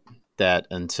admit that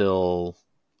until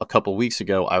a couple weeks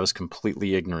ago, I was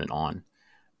completely ignorant on,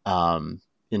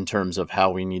 in terms of how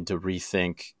we need to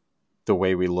rethink the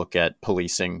way we look at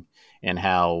policing, and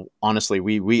how, honestly,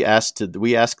 we ask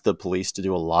the police to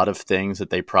do a lot of things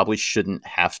that they probably shouldn't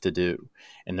have to do,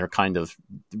 and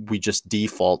we just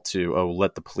default to, oh,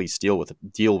 let the police deal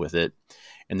with it.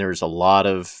 And there's a lot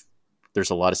of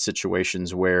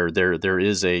situations where there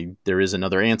is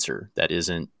another answer that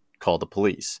isn't called the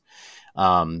police.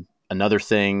 Another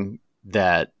thing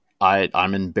that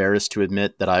I'm embarrassed to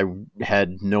admit that I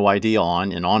had no idea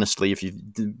on, and honestly, if you're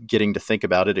getting to think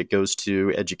about it, it goes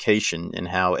to education and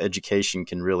how education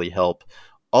can really help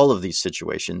all of these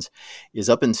situations, is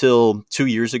up until 2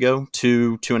 years ago,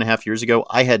 two and a half years ago,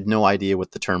 I had no idea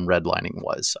what the term redlining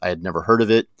was. I had never heard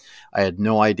of it. I had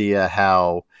no idea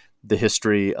how the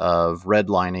history of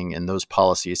redlining and those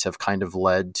policies have kind of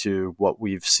led to what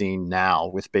we've seen now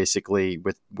with basically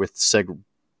with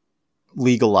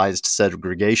legalized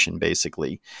segregation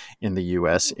basically in the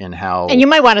U.S. and how. And you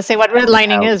might want to say what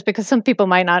redlining is, because some people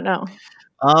might not know.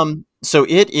 So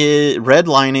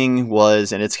redlining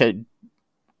was, and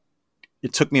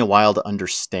it took me a while to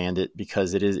understand it,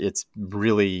 because it's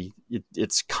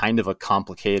kind of a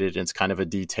complicated, and it's kind of a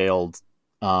detailed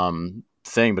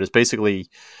thing, but it's basically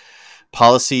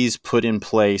policies put in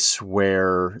place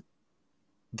where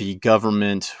the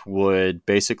government would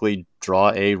basically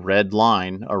draw a red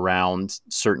line around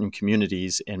certain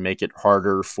communities and make it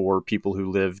harder for people who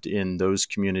lived in those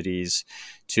communities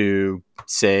to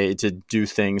do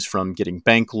things from getting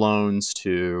bank loans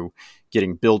to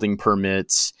getting building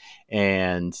permits.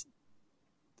 And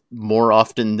more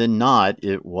often than not,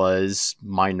 it was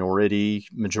majority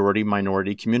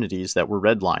minority communities that were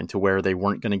redlined to where they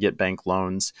weren't going to get bank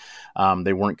loans.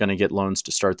 They weren't going to get loans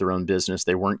to start their own business.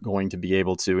 They weren't going to be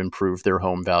able to improve their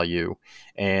home value.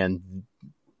 And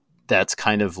that's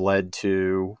kind of led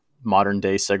to modern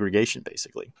day segregation,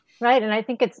 basically. Right. And I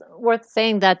think it's worth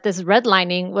saying that this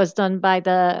redlining was done by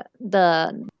the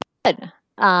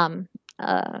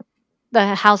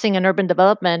Housing and Urban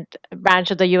Development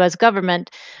branch of the U.S. government,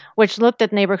 which looked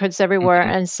at neighborhoods everywhere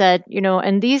and said,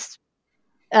 and these,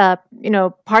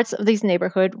 parts of these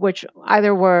neighborhood, which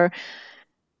either were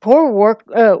poor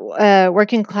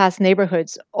working class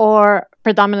neighborhoods or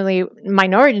predominantly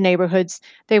minority neighborhoods,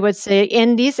 they would say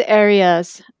in these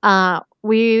areas,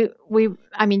 we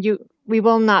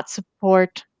will not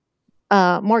support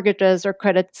mortgages or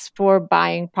credits for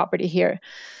buying property here.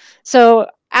 So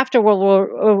after World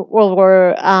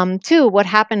War II, what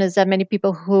happened is that many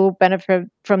people who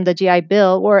benefited from the GI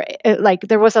Bill were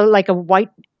there was a white.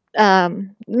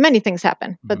 Many things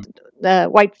happened, but the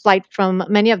white flight from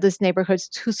many of these neighborhoods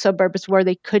to suburbs where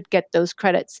they could get those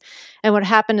credits. And what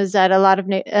happened is that a lot of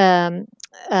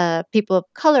people of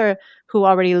color who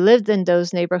already lived in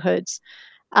those neighborhoods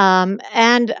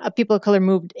and people of color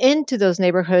moved into those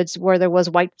neighborhoods where there was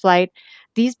white flight.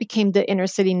 These became the inner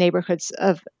city neighborhoods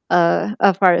of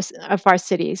our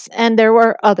cities, and there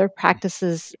were other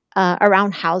practices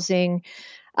around housing,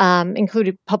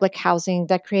 including public housing,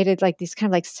 that created these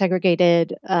kind of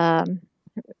segregated,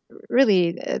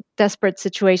 really desperate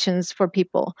situations for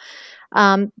people.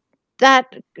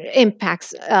 That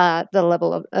impacts the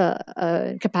level of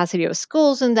capacity of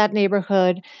schools in that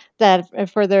neighborhood, that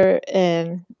further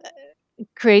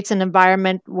creates an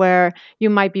environment where you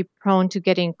might be prone to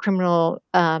getting criminal,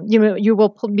 you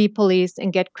will be policed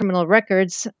and get criminal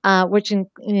records, which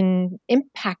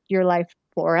impact your life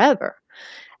forever.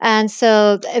 And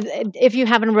so if you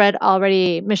haven't read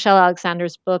already Michelle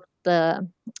Alexander's book,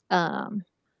 I'm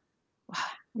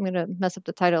going to mess up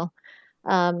the title.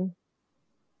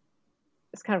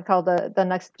 It's kind of called the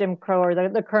next Jim Crow, or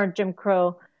the current Jim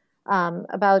Crow,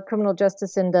 about criminal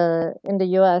justice in the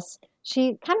U.S.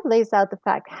 She kind of lays out the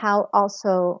fact how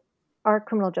also our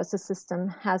criminal justice system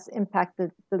has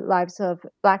impacted the lives of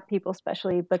Black people,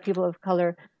 especially, but people of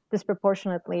color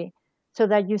disproportionately. So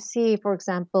that you see, for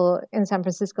example, in San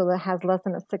Francisco, that has less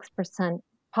than a 6%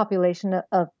 population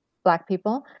of Black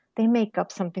people, they make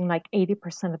up something like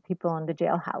 80% of people in the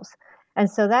jailhouse.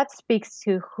 And so that speaks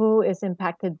to who is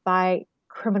impacted by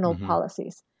criminal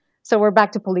policies. So we're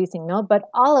back to policing, no? But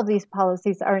all of these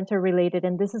policies are interrelated.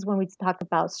 And this is when we talk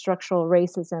about structural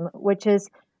racism, which is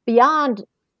beyond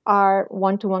our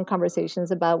one-to-one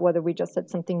conversations about whether we just said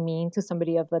something mean to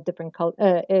somebody of a different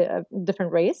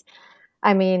different race.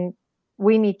 I mean,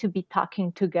 we need to be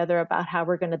talking together about how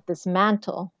we're going to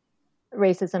dismantle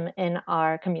racism in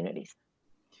our communities.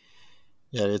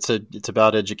 Yeah, it's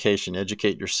about education.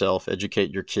 Educate yourself,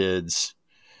 educate your kids,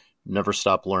 never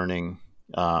stop learning.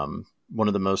 One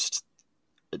of the most,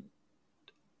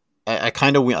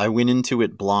 I went into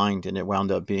it blind, and it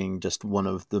wound up being just one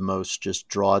of the most just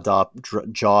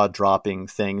jaw-dropping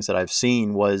things that I've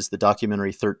seen was the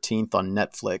documentary 13th on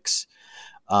Netflix.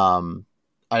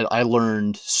 I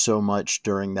learned so much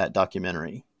during that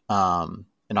documentary, and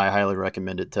I highly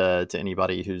recommend it to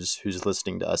anybody who's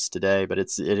listening to us today. But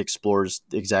it explores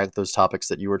exactly those topics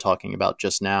that you were talking about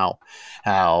just now,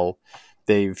 how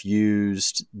they've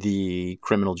used the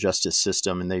criminal justice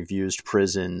system and they've used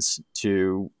prisons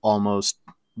to almost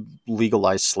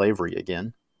legalize slavery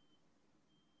again.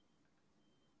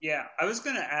 Yeah, I was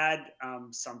going to add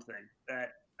something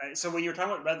that. So when you were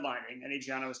talking about redlining, and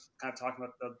Adriana was kind of talking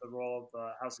about the role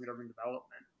of housing and urban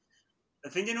development, the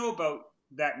thing to know about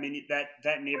that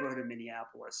neighborhood of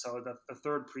Minneapolis, so the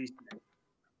third precinct,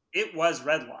 it was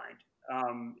redlined.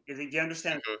 If you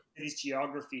understand the city's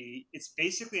geography, it's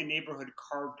basically a neighborhood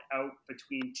carved out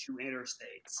between two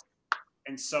interstates.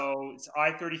 And so it's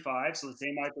I-35, so the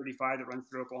same I-35 that runs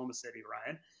through Oklahoma City,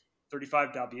 Ryan,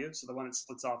 35W, so the one that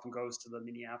splits off and goes to the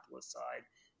Minneapolis side,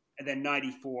 and then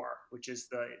 94, which is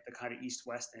the kind of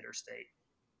east-west interstate.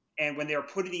 And when they were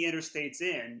putting the interstates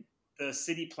in, the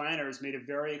city planners made a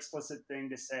very explicit thing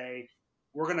to say,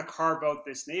 we're going to carve out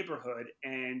this neighborhood.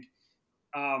 And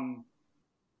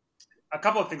a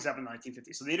couple of things happened in the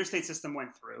 1950s. So the interstate system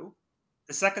went through.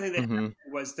 The second thing that happened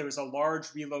was there was a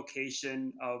large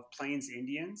relocation of Plains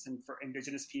Indians and for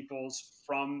indigenous peoples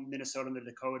from Minnesota and the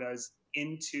Dakotas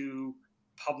into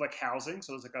public housing.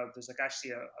 So there's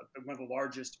actually one of the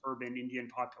largest urban Indian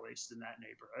populations in that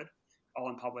neighborhood, all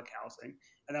in public housing.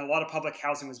 And then a lot of public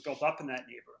housing was built up in that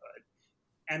neighborhood.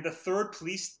 And the third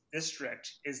police district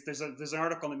is there's an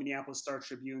article in the Minneapolis Star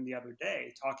Tribune the other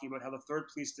day talking about how the third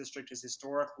police district has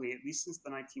historically, at least since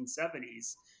the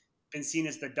 1970s, been seen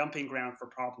as the dumping ground for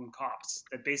problem cops.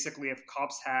 That basically, if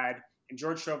cops had, and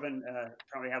George Chauvin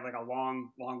probably had like a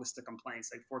long list of complaints,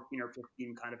 like 14 or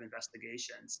 15 kind of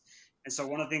investigations. And so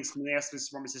one of the things Minneapolis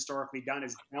has historically done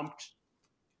is dumped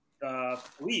the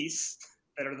police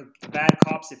that are the bad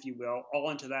cops, if you will, all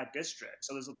into that district.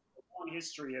 So there's a long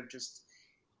history of just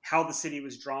how the city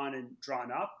was drawn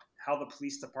up, how the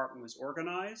police department was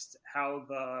organized, how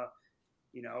the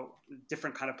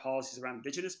different kind of policies around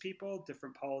indigenous people,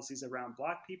 different policies around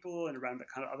Black people, and around the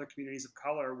kind of other communities of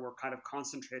color were kind of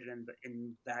concentrated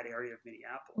in that area of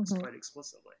Minneapolis quite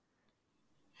explicitly.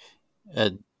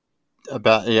 And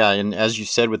as you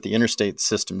said with the interstate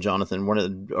system, Jonathan,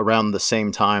 around the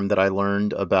same time that I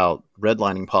learned about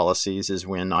redlining policies is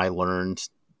when I learned,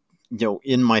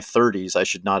 in my 30s, it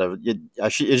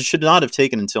should not have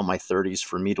taken until my 30s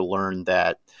for me to learn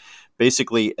that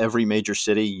basically every major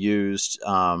city used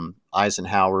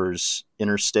Eisenhower's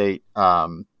interstate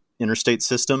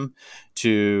system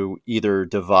to either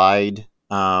divide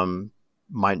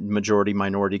majority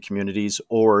minority communities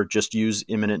or just use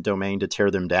eminent domain to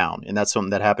tear them down. And that's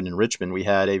something that happened in Richmond. We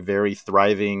had a very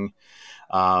thriving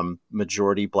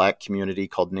majority Black community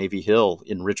called Navy Hill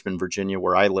in Richmond, Virginia,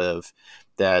 where I live,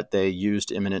 that they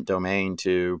used eminent domain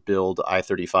to build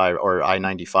I-35 or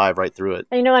I-95 right through it.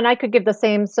 And I could give the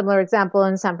similar example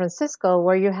in San Francisco,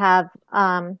 where you have,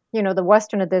 the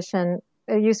Western Addition.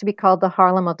 It used to be called the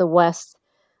Harlem of the West.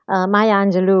 Maya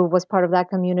Angelou was part of that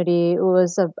community. It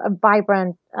was a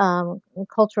vibrant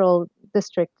cultural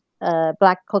district,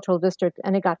 Black cultural district,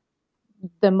 and it got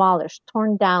demolished,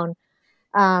 torn down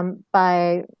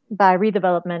by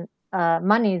redevelopment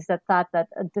monies that thought that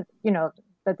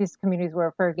that these communities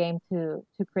were fair game to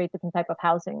create different type of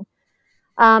housing.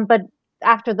 But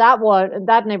after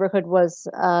that neighborhood was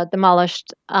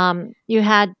demolished, you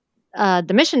had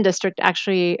the Mission District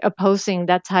actually opposing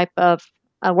that type of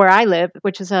where I live,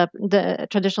 which is the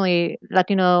traditionally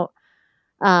Latino,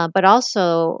 but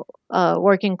also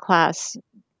working class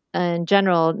in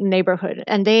general neighborhood.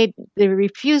 And they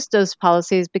refused those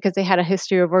policies because they had a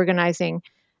history of organizing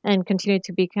and continued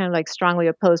to be kind of like strongly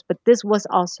opposed. But this was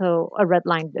also a red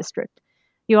line district.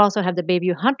 You also have the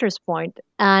Bayview Hunters Point,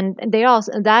 and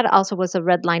that also was a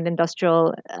red line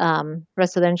industrial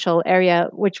residential area,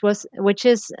 which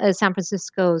is San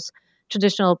Francisco's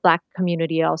traditional Black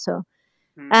community also.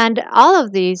 And all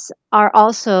of these are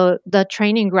also the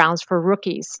training grounds for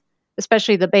rookies,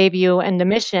 especially the Bayview and the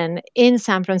Mission in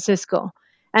San Francisco.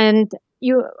 And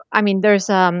there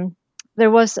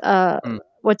was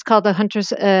what's called the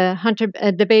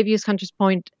the Bayview's Hunters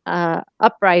Point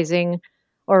uprising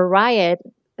or riot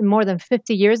more than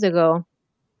 50 years ago,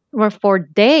 where for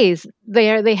days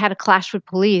they had a clash with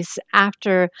police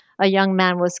after a young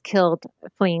man was killed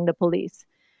fleeing the police.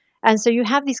 And so you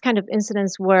have these kind of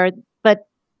incidents but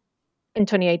in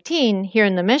 2018, here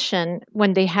in the Mission,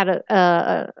 when they had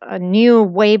a new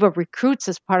wave of recruits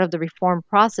as part of the reform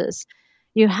process,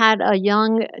 you had a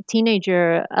young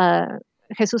teenager,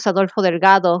 Jesus Adolfo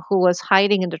Delgado, who was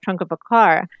hiding in the trunk of a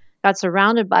car, got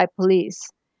surrounded by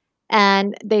police,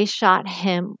 and they shot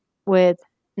him with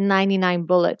 99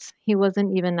 bullets. He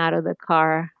wasn't even out of the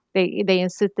car. They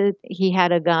insisted he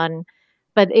had a gun,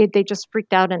 but they just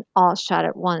freaked out and all shot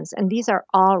at once. And these are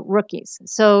all rookies.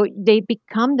 So they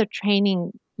become the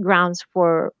training grounds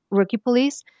for rookie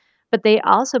police, but they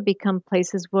also become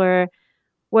places where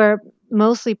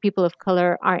mostly people of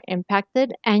color are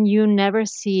impacted. And you never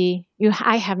see,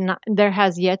 there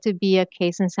has yet to be a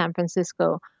case in San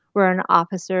Francisco where an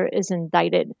officer is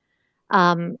indicted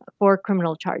for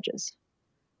criminal charges.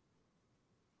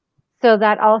 So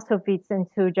that also feeds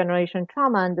into generation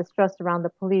trauma and distrust around the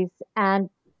police,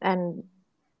 and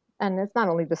it's not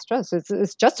only distrust;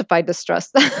 it's justified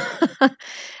distrust,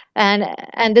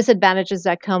 and disadvantages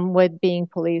that come with being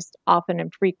policed often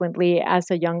and frequently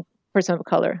as a young person of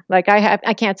color. Like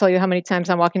I can't tell you how many times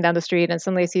I'm walking down the street and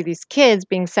suddenly I see these kids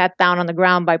being sat down on the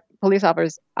ground by police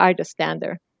officers. I just stand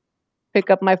there, pick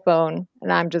up my phone,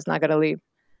 and I'm just not going to leave.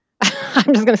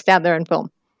 I'm just going to stand there and film.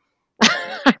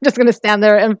 I'm just going to stand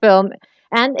there and film.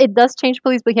 And it does change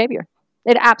police behavior.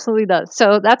 It absolutely does.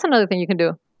 So that's another thing you can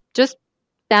do. Just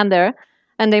stand there.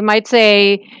 And they might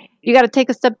say, you got to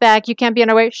take a step back. You can't be in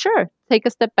our way. Sure, take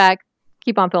a step back.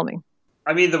 keep on filming.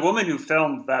 I mean, the woman who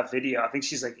filmed that video, I think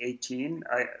she's like 18.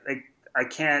 I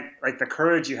can't, like, the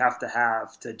courage you have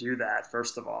to do that,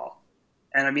 first of all.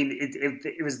 And I mean,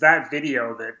 it was that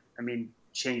video that, I mean,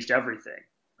 changed everything,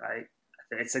 right?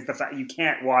 It's like the fact you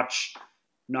can't watch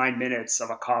 9 minutes of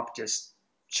a cop just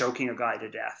choking a guy to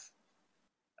death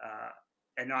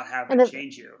and not have it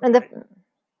change you. And, right?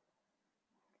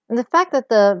 and the fact that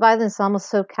the violence is almost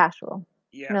so casual,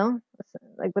 Yeah. you know,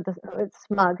 like it's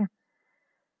smug.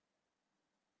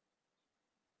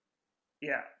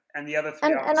 Yeah, and the other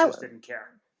three officers didn't care.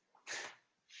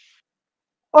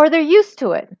 Or they're used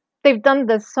to it. They've done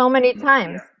this so many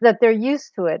times that they're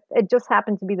used to it. It just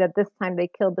happened to be that this time they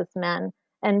killed this man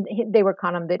and they were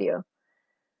caught on video.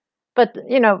 But,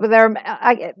 you know,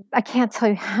 I can't tell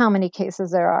you how many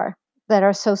cases there are that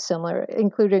are so similar,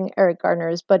 including Eric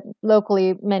Gardner's, but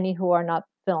locally many who are not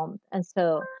filmed. And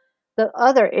so the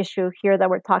other issue here that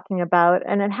we're talking about,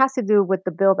 and it has to do with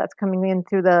the bill that's coming in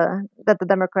that the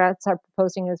Democrats are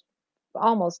proposing, is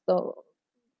almost the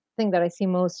thing that I see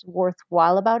most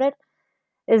worthwhile about it,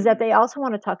 is that they also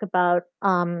want to talk about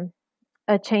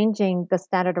changing the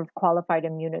standard of qualified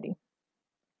immunity.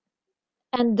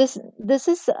 And this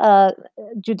is a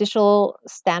judicial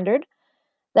standard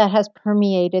that has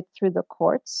permeated through the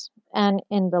courts and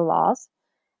in the laws.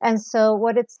 And so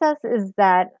what it says is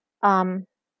that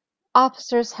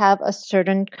officers have a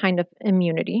certain kind of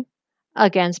immunity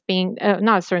against being,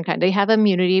 not a certain kind, they have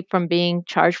immunity from being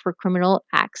charged for criminal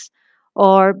acts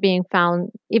or being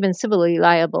found even civilly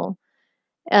liable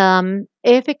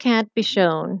if it can't be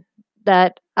shown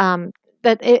that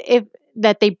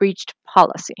that they breached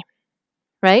policy,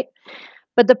 right?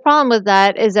 But the problem with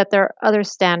that is that there are other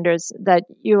standards that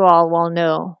you all well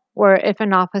know, where if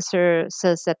an officer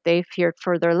says that they feared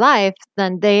for their life,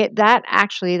 then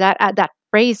that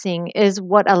phrasing is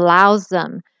what allows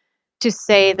them to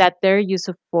say that their use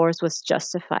of force was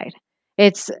justified.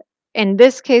 It's in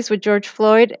this case with George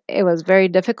Floyd, it was very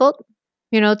difficult,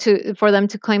 you know, for them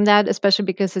to claim that, especially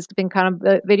because it's been kind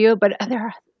of video. But there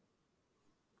are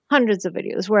hundreds of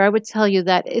videos where I would tell you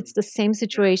that it's the same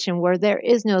situation where there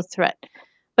is no threat,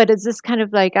 but it's this kind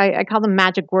of like I call them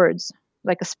magic words,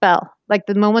 like a spell. Like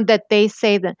the moment that they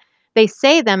say them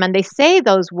and they say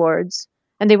those words,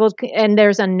 and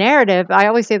there's a narrative. I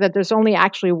always say that there's only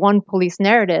actually one police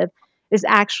narrative, is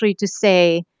actually to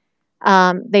say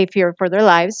they fear for their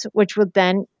lives, which would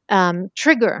then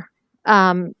trigger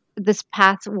this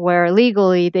path where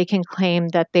legally they can claim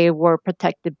that they were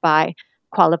protected by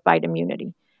qualified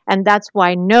immunity. And that's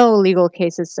why no legal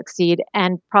cases succeed,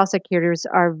 and prosecutors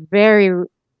are very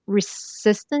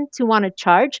resistant to want to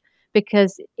charge,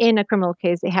 because in a criminal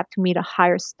case they have to meet a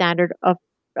higher standard of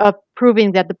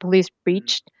proving that the police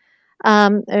breached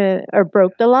or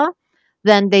broke the law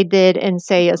than they did in,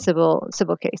 say, a civil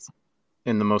case.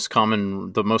 And the most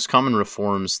common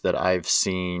reforms that I've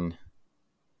seen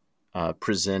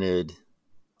presented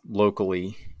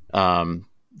locally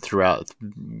throughout,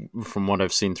 from what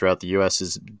I've seen throughout the U.S.,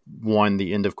 is one,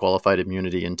 the end of qualified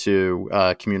immunity, and two,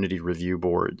 community review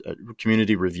boards.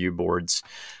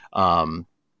 Are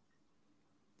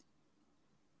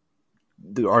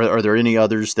there any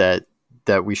others that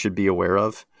we should be aware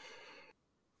of?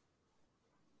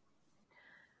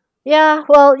 Yeah,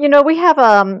 well, you know, we have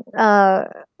a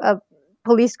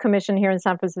police commission here in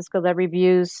San Francisco that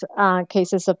reviews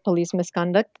cases of police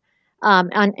misconduct.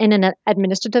 And in an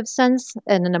administrative sense,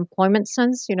 in an employment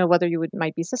sense, you know, whether you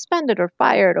might be suspended or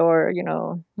fired, or, you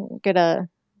know, get a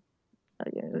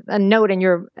note in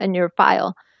your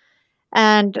file.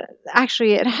 And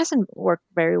actually, it hasn't worked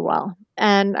very well.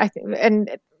 And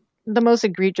the most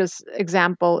egregious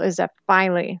example is that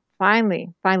finally,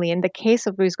 in the case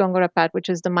of Luis Gongorapat, which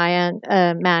is the Mayan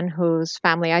man whose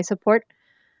family I support,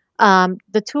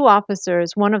 the two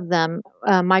officers, one of them,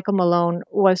 Michael Malone,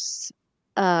 was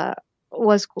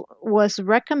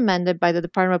recommended by the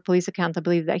Department of Police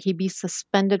Accountability that he be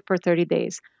suspended for 30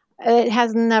 days. It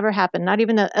has never happened. Not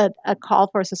even a call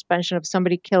for a suspension of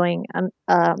somebody killing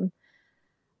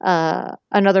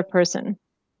another person.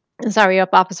 Sorry, of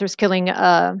officers killing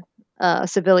a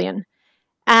civilian.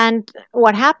 And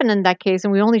what happened in that case,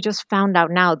 and we only just found out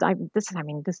now, this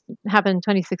happened in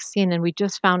 2016, and we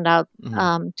just found out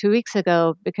 2 weeks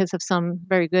ago because of some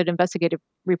very good investigative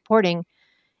reporting,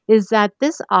 is that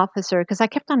this officer, because I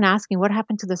kept on asking what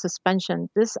happened to the suspension,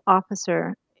 this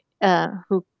officer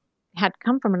who had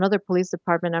come from another police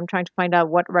department, I'm trying to find out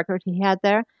what record he had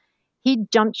there, he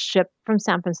jumped ship from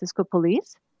San Francisco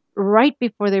police right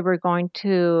before they were going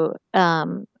to,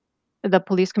 the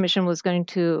police commission was going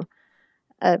to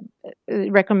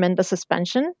recommend the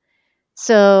suspension.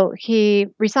 So he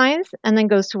resigns and then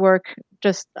goes to work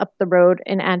just up the road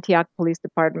in Antioch Police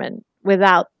Department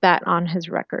without that on his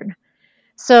record.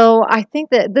 So I think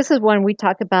that this is when we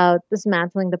talk about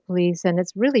dismantling the police, and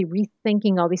it's really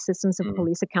rethinking all these systems of Mm.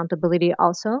 police accountability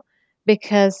also,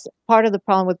 because part of the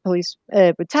problem with police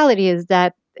brutality is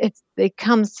that it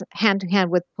comes hand to hand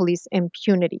with police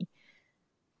impunity.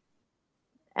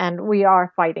 And we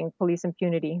are fighting police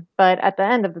impunity. But at the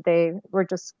end of the day, we're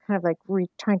just kind of like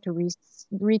trying to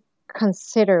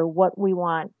reconsider what we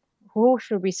want, who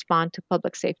should respond to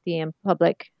public safety and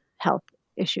public health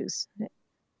issues.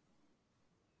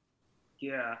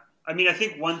 Yeah. I mean, I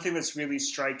think one thing that's really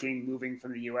striking moving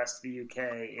from the US to the UK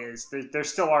is there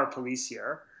still are police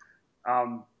here.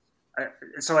 Um,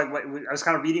 so I was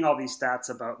kind of reading all these stats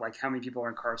about like how many people are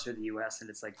incarcerated in the US, and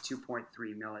it's like 2.3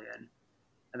 million.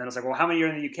 And then I was like, well, how many are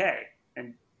in the UK?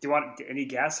 And do you want any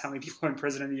guess how many people are in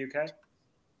prison in the UK?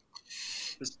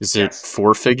 Is it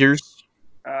 4 figures?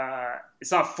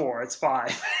 It's not 4, it's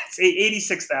 5. It's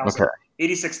 86,000. Okay.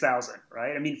 86,000,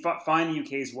 right? I mean, fine, the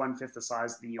UK is 1/5 the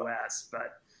size of the US,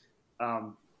 but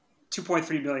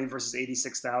 2.3 million versus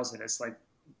 86,000. It's like,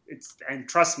 and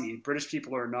trust me, British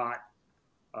people are not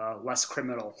less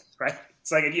criminal, right?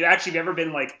 It's like if you actually have ever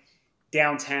been like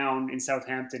downtown in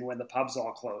Southampton when the pubs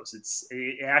all close,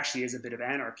 it actually is a bit of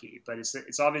anarchy, but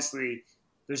it's obviously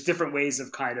there's different ways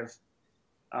of kind of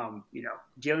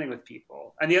dealing with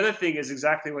people. And the other thing is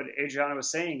exactly what Adriana was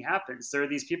saying happens. There are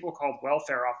these people called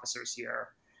welfare officers here,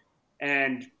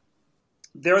 and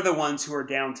they're the ones who are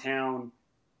downtown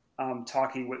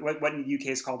talking what in the UK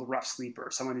is called a rough sleeper,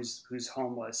 someone who's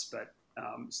homeless, but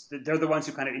they're the ones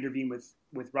who kind of intervene with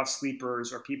rough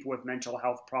sleepers or people with mental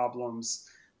health problems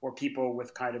or people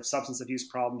with kind of substance abuse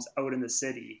problems out in the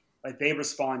city. Like they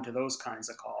respond to those kinds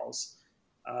of calls.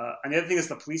 And the other thing is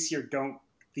the police here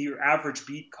your average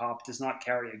beat cop does not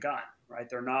carry a gun, right?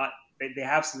 They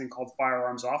have something called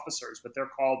firearms officers, but they're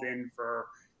called in for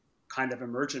kind of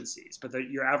emergencies. But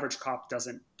your average cop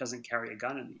doesn't carry a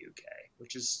gun in the UK,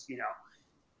 which is,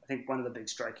 I think one of the big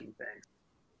striking things.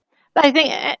 But I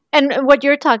think, and what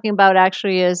you're talking about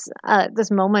actually is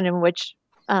this moment in which,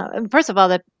 first of all,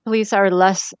 the police are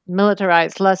less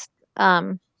militarized, less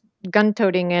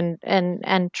gun-toting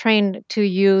and trained to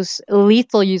use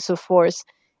lethal use of force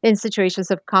in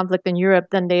situations of conflict in Europe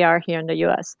than they are here in the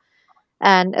US.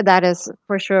 And that is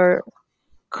for sure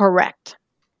correct.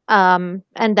 And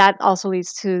that also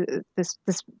leads to this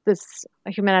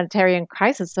humanitarian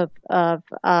crisis of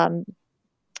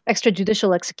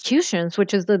extrajudicial executions,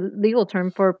 which is the legal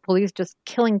term for police just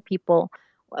killing people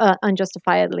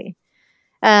unjustifiably.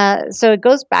 So it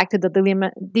goes back to the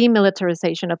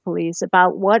demilitarization of police,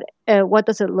 about what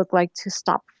does it look like to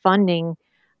stop funding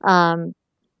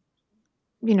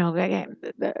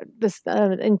this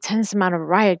intense amount of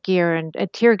riot gear and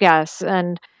tear gas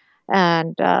and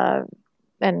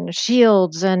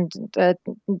shields and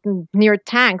near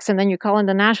tanks, and then you call in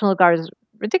the National Guard is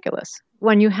ridiculous.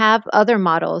 When you have other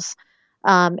models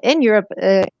in Europe,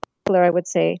 I would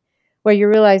say, where you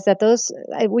realize that those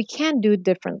we can do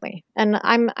differently. And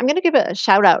I'm going to give a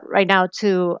shout out right now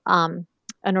to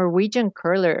a Norwegian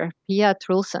curler, Pia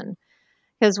Trulsen.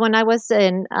 Because when I was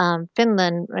in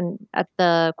Finland and at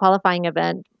the qualifying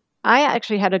event, I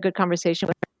actually had a good conversation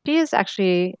with her. She is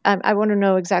actually, I want to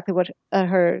know exactly what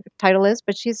her title is,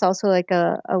 but she's also like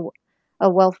a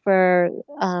welfare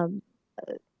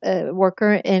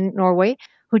worker in Norway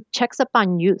who checks up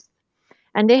on youth.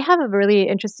 And they have a really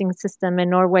interesting system in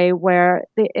Norway where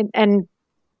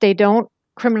they don't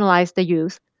criminalize the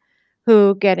youth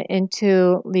who get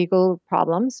into legal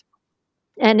problems.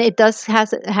 And it does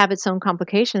have its own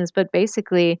complications, but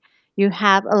basically you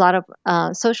have a lot of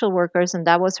social workers, and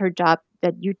that was her job,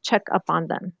 that you check up on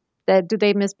them. Do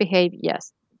they misbehave?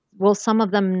 Yes. Will some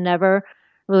of them never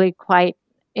really quite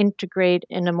integrate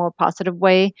in a more positive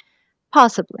way?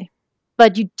 Possibly.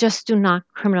 But you just do not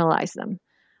criminalize them.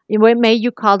 May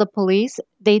you call the police?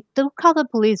 They do call the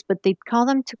police, but they call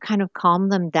them to kind of calm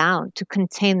them down, to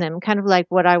contain them, kind of like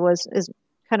is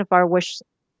kind of our wish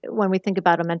when we think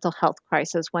about a mental health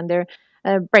crisis, when they're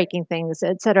breaking things,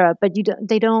 etc. But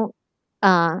they don't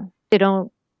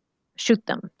shoot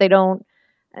them. They don't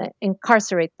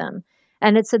incarcerate them.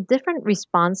 And it's a different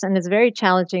response, and it's very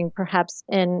challenging, perhaps,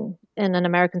 in an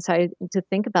American side to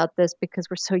think about this because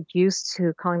we're so used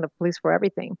to calling the police for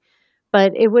everything.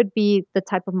 But it would be the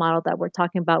type of model that we're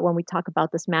talking about when we talk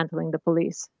about dismantling the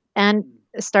police and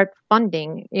start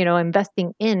funding,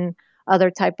 investing in other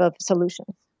type of solutions.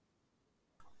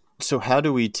 So how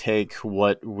do we take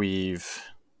what we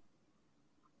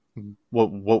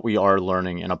are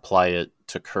learning and apply it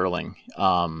to curling?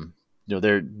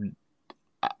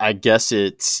 I guess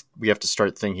we have to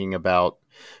start thinking about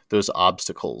those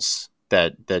obstacles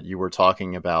that you were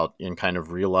talking about, and kind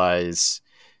of realize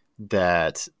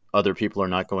that other people are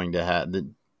not going to have the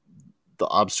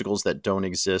obstacles that don't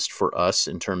exist for us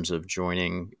in terms of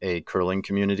joining a curling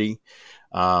community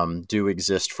do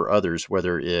exist for others,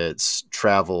 whether it's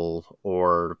travel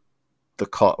or the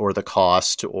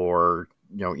cost, or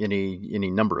any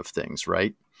number of things,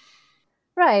 right?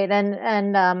 Right.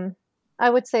 And I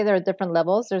would say there are different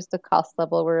levels. There's the cost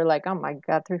level where you're like, oh my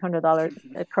God,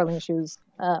 $300 curling shoes.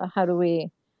 How do we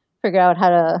figure out how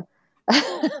to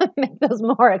make those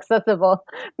more accessible?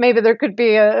 Maybe there could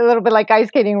be a little bit like ice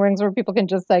skating rinks where people can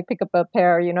just like pick up a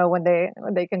pair, when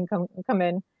they can come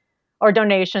in, or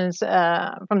donations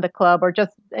from the club, or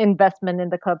just investment in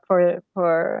the club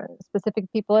for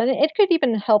specific people. And it could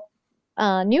even help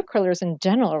new curlers in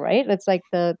general, right? It's like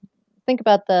think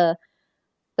about the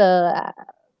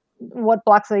what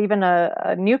blocks even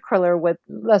a new curler with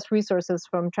less resources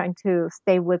from trying to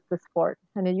stay with the sport.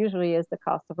 And it usually is the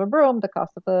cost of a broom, the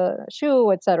cost of a shoe,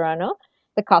 etc. No,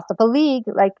 the cost of a league.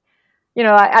 Like,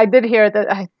 I did hear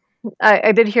that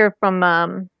I did hear from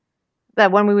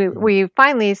that when we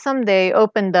finally someday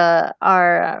opened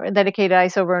our dedicated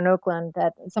ice over in Oakland,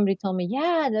 that somebody told me,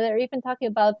 yeah, they're even talking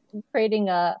about creating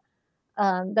that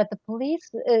the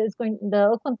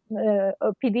Oakland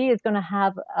OPD is going to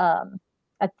have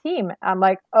a team. I'm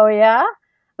like, oh yeah,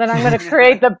 then I'm going to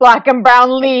create the Black and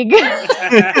Brown League,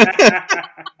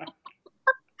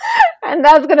 and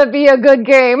that's going to be a good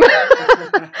game.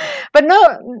 But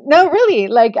no, really,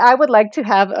 like I would like to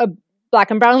have a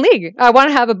Black and Brown League. I want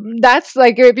to have that's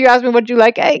like, if you ask me what you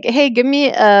like, hey, give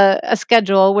me a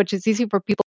schedule, which is easy for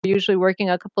people who are usually working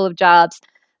a couple of jobs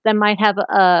that might have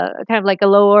a kind of like a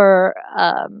lower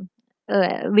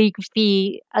league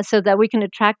fee, so that we can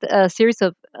attract a series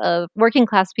of working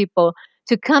class people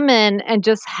to come in and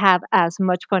just have as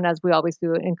much fun as we always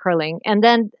do in curling. And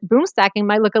then broom stacking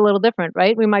might look a little different,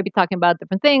 right? We might be talking about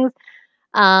different things.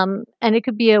 And it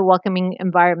could be a welcoming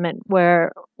environment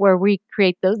where we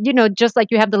create those, just like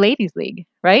you have the ladies league,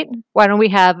 right? Why don't we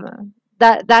have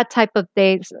that type of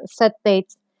dates, set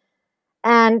dates?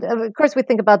 And of course we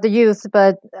think about the youth,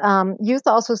 but youth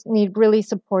also need really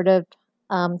supportive,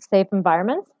 safe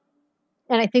environments.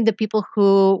 And I think the people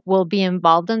who will be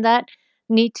involved in that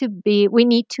we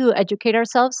need to educate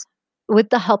ourselves with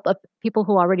the help of people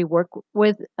who already work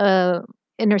with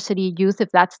inner city youth,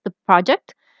 if that's the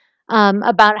project,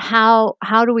 about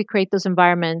how do we create those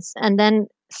environments, and then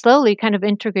slowly kind of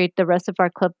integrate the rest of our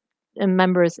club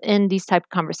members in these type of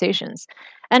conversations.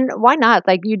 And why not?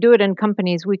 Like, you do it in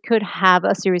companies. We could have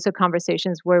a series of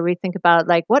conversations where we think about,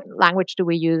 like, what language do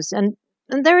we use? And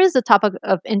there is a topic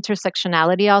of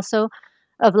intersectionality also,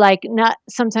 of like, not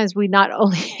sometimes we not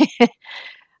only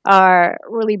are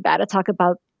really bad about talking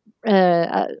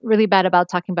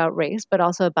about race, but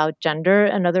also about gender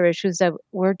and other issues that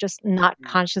we're just not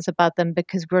conscious about them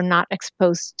because we're not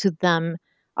exposed to them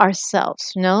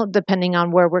ourselves, depending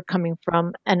on where we're coming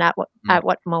from and at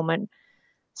what moment.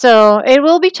 So it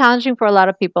will be challenging for a lot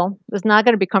of people. It's not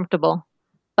going to be comfortable,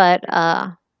 but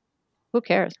who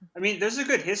cares? I mean, there's a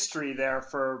good history there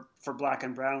for Black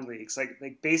and Brown leagues.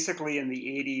 Like basically in the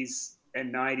 80s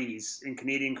and 90s in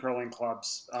Canadian curling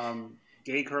clubs,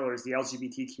 gay curlers, the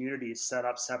LGBT community, set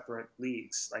up separate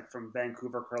leagues, like from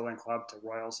Vancouver Curling Club to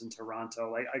Royals in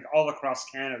Toronto, like all across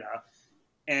Canada.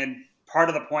 And part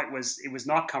of the point was it was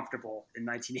not comfortable in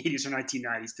 1980s or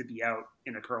 1990s to be out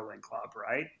in a curling club,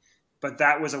 right? But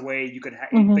that was a way you could.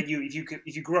 Mm-hmm. But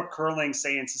if you grew up curling,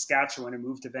 say in Saskatchewan, and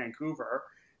moved to Vancouver,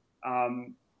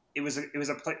 it was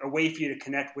a way for you to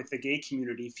connect with the gay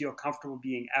community, feel comfortable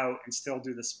being out, and still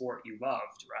do the sport you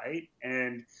loved, right?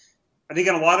 And I think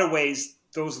in a lot of ways,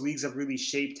 those leagues have really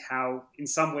shaped how, in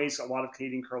some ways, a lot of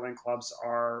Canadian curling clubs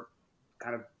are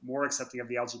kind of more accepting of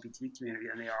the LGBT community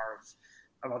than they are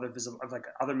of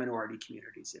other minority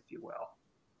communities, if you will.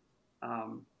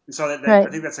 And so Right. I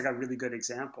think that's like a really good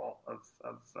example of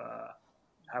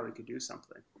how we could do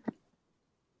something.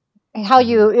 How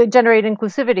you generate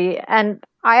inclusivity. And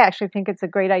I actually think it's a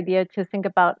great idea to think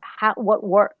about what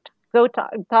worked. Go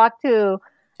talk to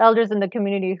elders in the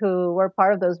community who were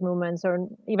part of those movements, or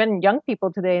even young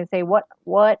people today, and say what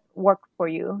worked for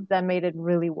you that made it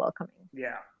really welcoming.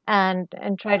 Yeah. And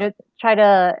try to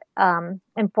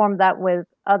inform that with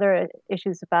other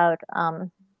issues about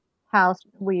how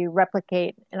we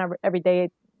replicate in our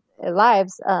everyday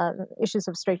lives issues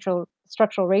of structural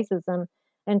racism,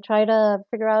 and try to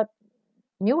figure out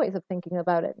new ways of thinking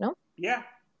about it. No? Yeah.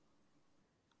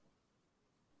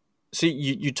 So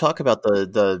you talk about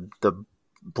the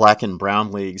Black and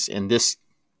Brown leagues, and this,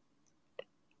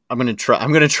 I'm going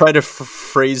to try to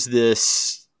phrase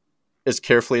this as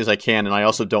carefully as I can, and I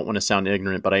also don't want to sound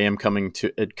ignorant, but I am coming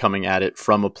at it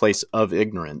from a place of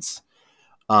ignorance.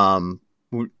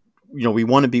 We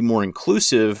want to be more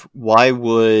inclusive. Why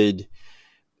would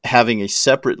having a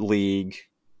separate league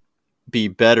be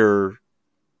better?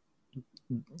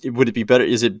 Would it be better?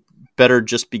 Is it better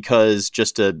just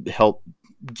to help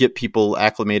get people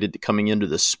acclimated to coming into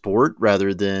the sport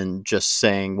rather than just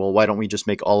saying, well, why don't we just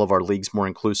make all of our leagues more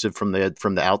inclusive from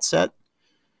the outset?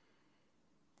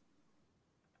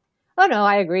 Oh no,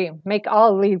 I agree. Make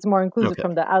all leagues more inclusive Okay.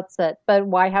 from the outset, but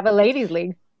why have a ladies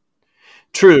league?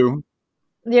 True.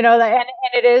 And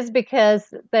it is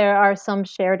because there are some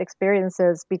shared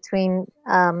experiences between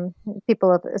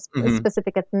people of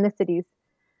specific ethnicities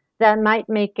that might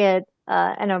make it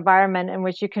an environment in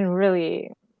which you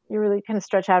really kind of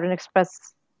stretch out and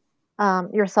express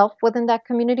yourself within that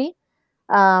community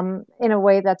in a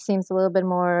way that seems a little bit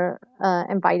more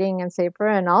inviting and safer,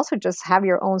 and also just have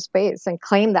your own space and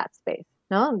claim that space,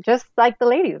 just like the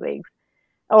ladies leagues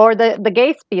or the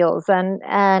gay spiels,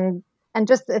 and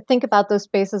just think about those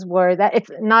spaces where that it's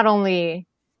not only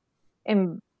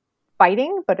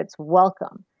inviting, but it's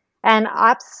welcome. And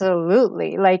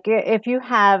absolutely, like if you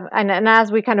have, and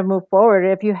as we kind of move forward,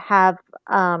 if you have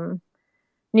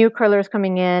new curlers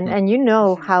coming in, and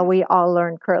how we all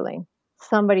learn curling,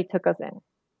 somebody took us in.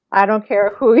 I don't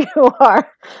care who you are.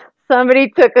 Somebody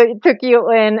took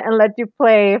you in and let you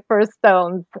play first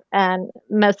stones and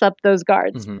mess up those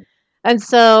guards. Mm-hmm. And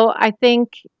so I think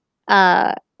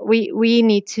we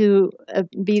need to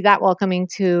be that welcoming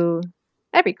to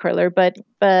every curler, but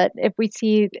if we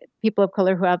see people of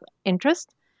color who have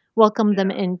interest, welcome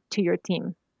them into your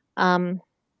team.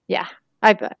 Yeah.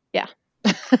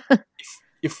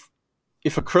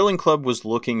 If a curling club was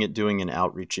looking at doing an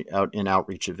outreach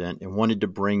event and wanted to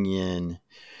bring in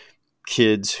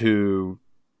kids who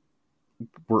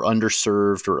were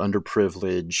underserved or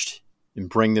underprivileged and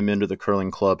bring them into the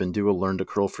curling club and do a learn to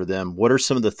curl for them, what are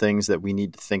some of the things that we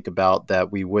need to think about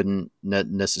that we wouldn't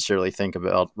necessarily think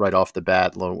about right off the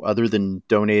bat, other than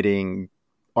donating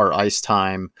our ice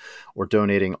time or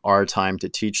donating our time to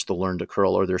teach the learn to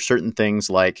curl? Are there certain things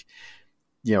like,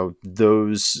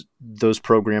 those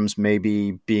programs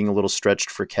maybe being a little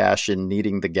stretched for cash and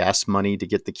needing the gas money to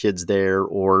get the kids there,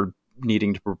 or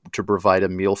needing to provide a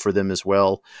meal for them as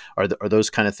well? Are those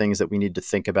kind of things that we need to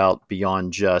think about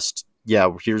beyond just,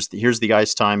 here's the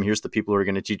ice time, here's the people who are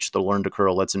going to teach the learn to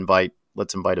curl, let's invite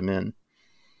them in?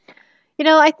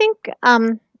 I think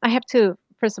I have to,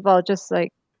 first of all, just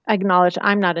acknowledge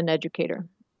I'm not an educator.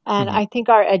 And I think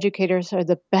our educators are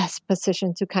the best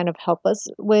positioned to kind of help us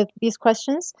with these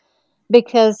questions,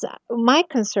 because my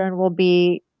concern will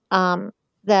be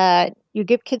that you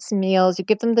give kids meals, you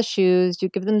give them the shoes, you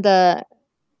give them the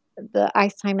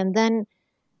ice time, and then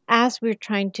as we're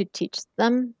trying to teach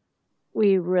them,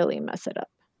 we really mess it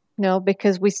up.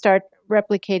 Because we start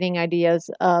replicating ideas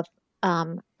of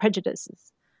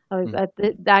prejudices.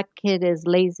 That kid is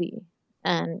lazy,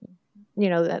 and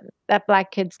that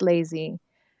black kid's lazy.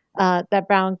 That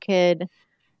brown kid,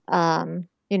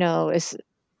 is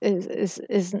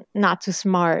not too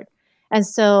smart. And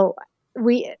so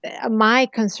my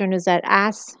concern is that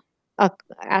as a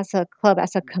club,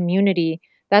 as a community,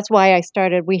 that's why I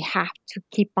started. We have to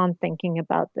keep on thinking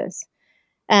about this.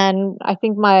 And I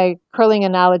think my curling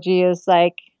analogy is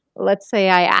like, let's say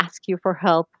I ask you for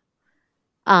help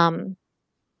to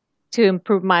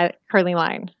improve my curling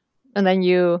line, and then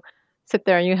you sit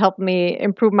there and you help me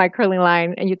improve my curling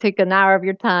line, and you take an hour of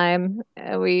your time,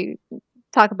 and we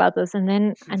talk about this, and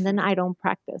then I don't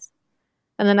practice,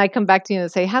 and then I come back to you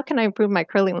and say, how can I improve my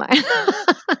curling line?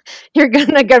 You're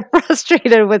gonna get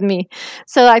frustrated with me.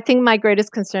 So I think my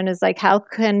greatest concern is like, how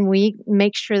can we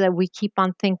make sure that we keep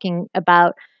on thinking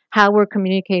about how we're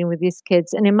communicating with these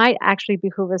kids? And it might actually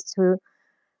behoove us to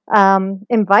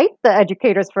invite the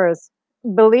educators first.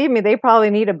 Believe me, they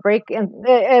probably need a break and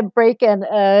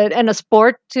a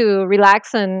sport to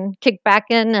relax and kick back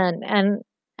in,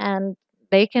 and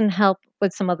they can help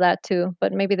with some of that too.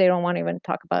 But maybe they don't want to even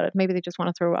talk about it. Maybe they just want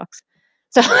to throw rocks.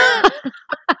 So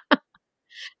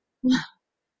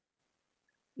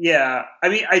Yeah, I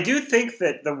mean, I do think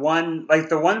that the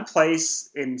one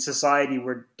place in society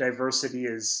where diversity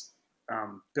is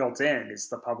built in is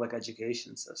the public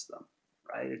education system,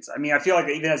 right? I feel like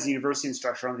even as a university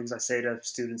instructor, one of the things I say to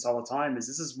students all the time is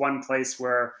this is one place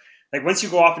where, like, once you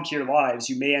go off into your lives,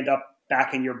 you may end up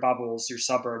back in your bubbles, your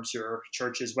suburbs, your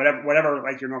churches, whatever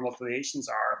like your normal affiliations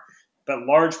are. But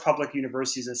large public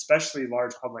universities, especially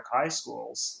large public high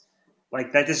schools,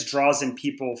 like that just draws in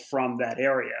people from that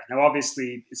area. Now,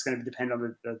 obviously, it's going to depend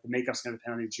on the makeup's going to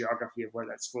depend on the geography of where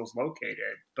that school is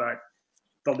located. But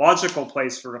the logical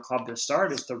place for a club to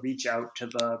start is to reach out to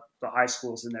the high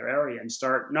schools in their area and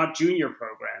start not junior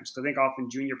programs. I think often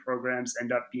junior programs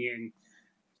end up being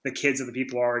the kids of the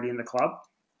people already in the club,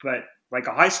 but like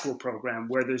a high school program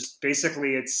where there's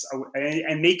basically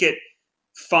and make it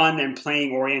fun and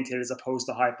playing oriented as opposed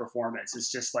to high performance.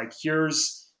 It's just like,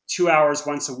 here's 2 hours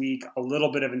once a week, a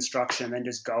little bit of instruction, then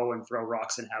just go and throw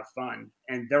rocks and have fun.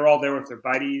 And they're all there with their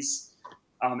buddies.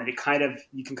 And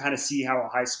you can kind of see how a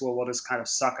high school will just kind of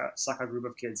suck a group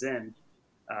of kids in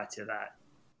to that.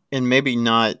 And maybe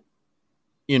not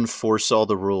enforce all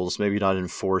the rules, maybe not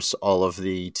enforce all of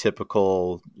the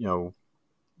typical,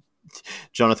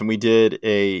 Jonathan, we did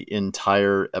a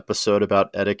entire episode about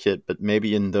etiquette, but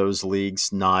maybe in those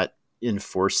leagues not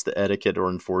enforce the etiquette or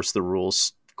enforce the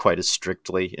rules quite as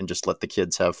strictly and just let the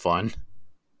kids have fun.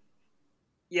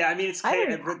 Yeah, I mean, it's I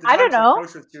don't know,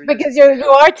 because you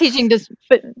are teaching this,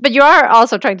 but you are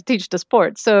also trying to teach the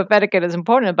sport. So if etiquette is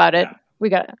important about it,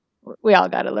 we all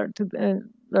got to learn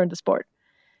the sport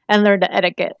and learn the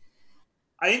etiquette.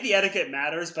 I think the etiquette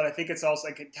matters, but I think it's also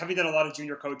like, having done a lot of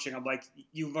junior coaching, I'm like,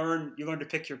 you learn to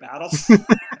pick your battles.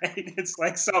 Right? It's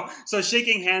like, so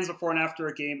shaking hands before and after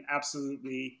a game,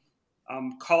 absolutely.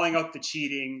 Calling out the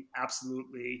cheating,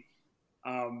 absolutely.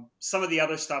 Some of the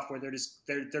other stuff where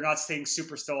they're not staying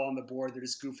super still on the board, they're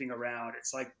just goofing around.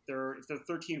 It's like if they're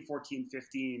 13, 14,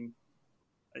 15,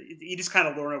 you just kind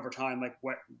of learn over time like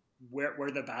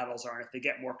where the battles are, and if they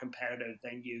get more competitive,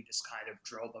 then you just kind of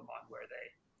drill them on where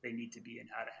they need to be and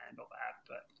how to handle that.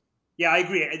 But yeah, I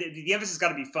agree. The emphasis has got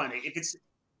to be fun.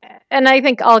 And I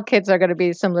think all kids are going to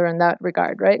be similar in that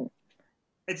regard, right?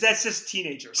 That's just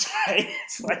teenagers, right?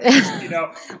 It's like,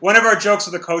 one of our jokes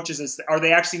with the coaches is, are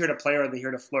they actually here to play or are they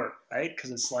here to flirt, right?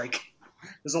 Because it's like,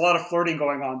 there's a lot of flirting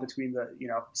going on between the,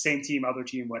 same team, other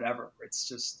team, whatever. It's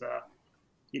just,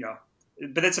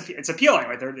 but it's appealing,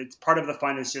 right? It's part of the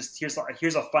fun is just,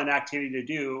 here's a fun activity to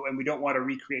do, and we don't want to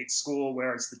recreate school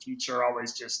where it's the teacher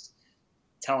always just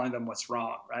telling them what's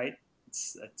wrong, right?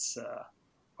 It's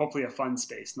hopefully a fun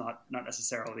space, not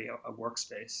necessarily a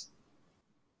workspace.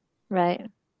 Right.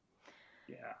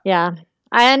 Yeah.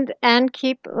 And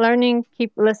keep learning,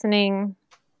 keep listening,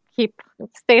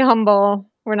 stay humble.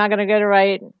 We're not going to get it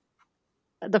right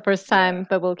the first time,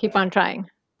 but we'll keep on trying.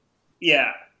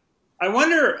 Yeah. I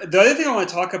wonder, the other thing I want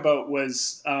to talk about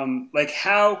was like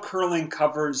how curling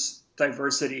covers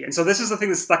diversity. And so this is the thing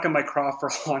that's stuck in my craw for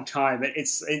a long time.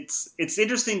 It's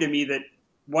interesting to me that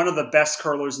one of the best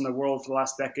curlers in the world for the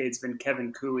last decade has been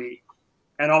Kevin Cooey.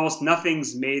 And almost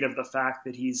nothing's made of the fact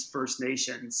that he's First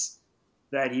Nations,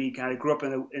 that he kind of grew up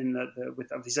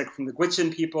he's like from the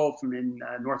Gwich'in people from in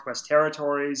Northwest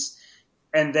Territories.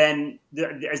 And then,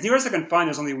 as near as I can find,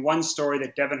 there's only one story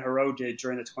that Devin Heroux did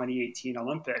during the 2018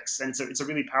 Olympics. And it's a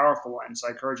really powerful one, so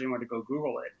I encourage anyone to go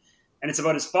Google it. And it's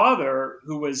about his father,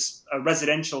 who was a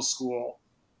residential school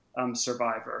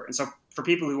survivor. And so for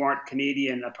people who aren't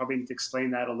Canadian, I probably need to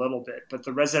explain that a little bit. But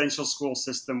the residential school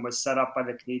system was set up by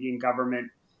the Canadian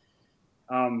government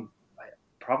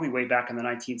probably way back in the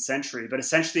 19th century. But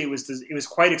essentially, it was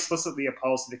quite explicitly a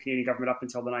policy of the Canadian government up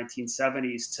until the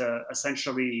 1970s to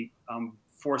essentially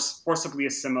forcibly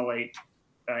assimilate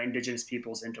Indigenous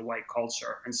peoples into white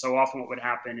culture. And so often what would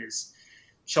happen is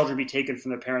children would be taken from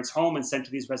their parents' home and sent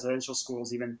to these residential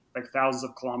schools, even like thousands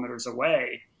of kilometers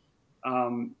away,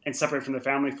 and separated from their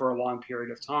family for a long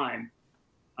period of time.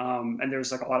 And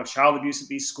there's like a lot of child abuse at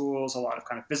these schools, a lot of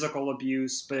kind of physical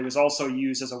abuse, but it was also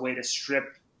used as a way to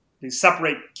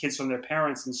separate kids from their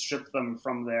parents and strip them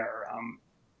of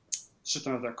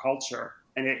their culture.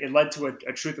 And it led to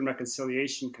a Truth and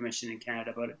Reconciliation Commission in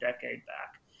Canada about a decade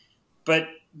back. But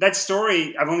that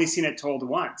story, I've only seen it told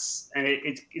once. And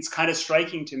it's kind of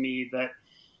striking to me that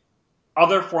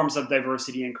other forms of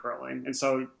diversity in curling, and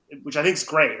so, which I think is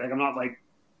great. Like, I'm not like,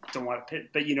 don't want to pit,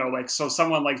 but so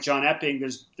someone like John Epping,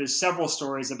 there's several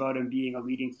stories about him being a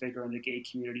leading figure in the gay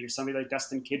community, or somebody like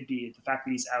Dustin Kidby, the fact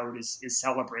that he's out is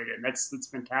celebrated, and that's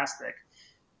fantastic.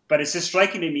 But it's just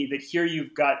striking to me that here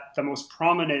you've got the most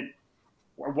prominent,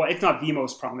 or if not the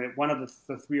most prominent, one of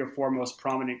the 3 or 4 most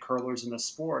prominent curlers in the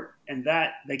sport, and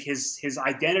that like his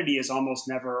identity is almost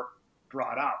never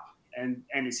brought up, and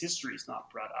his history is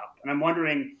not brought up. And I'm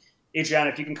wondering, Adriana,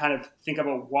 if you can kind of think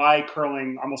about why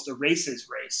curling almost erases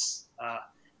race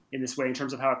in this way, in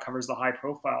terms of how it covers the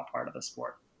high-profile part of the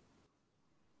sport.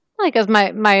 Because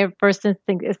my first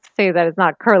instinct is to say that it's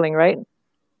not curling, right?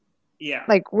 Yeah.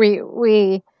 Like we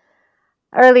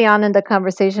early on in the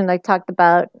conversation, I talked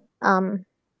about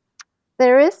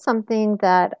there is something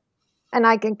that and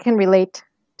I can relate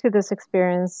to this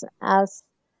experience as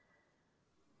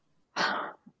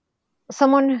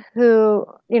someone who,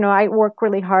 I work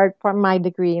really hard for my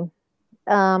degree.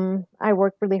 I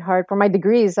work really hard for my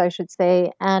degrees, I should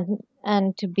say,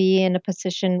 and to be in a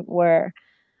position where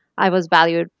I was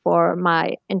valued for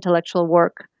my intellectual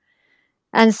work.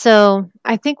 And so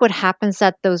I think what happens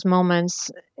at those moments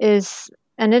is,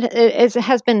 and it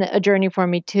has been a journey for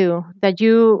me too, that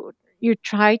you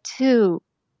try to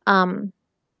um,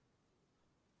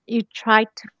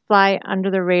 fly under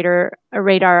the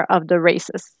radar of the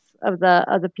racists, of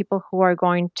the people who are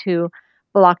going to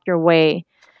block your way.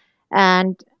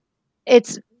 And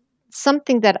it's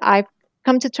something that I've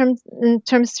come to terms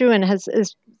through, and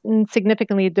is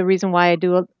significantly the reason why I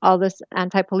do all this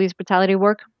anti-police brutality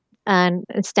work and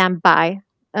stand by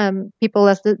people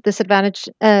less disadvantaged,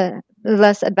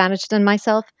 less advantaged than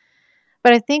myself.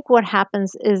 But I think what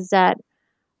happens is that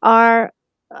our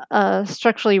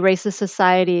structurally racist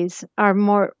societies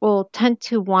will tend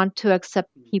to want to accept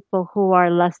people who are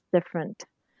less different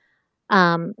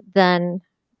than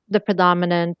the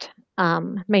predominant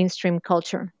mainstream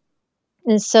culture.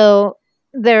 And so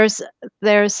there's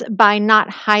by not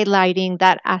highlighting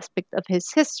that aspect of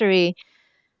his history,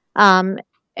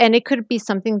 and it could be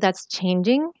something that's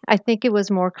changing. I think it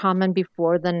was more common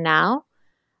before than now,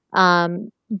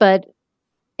 but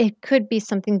it could be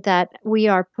something that we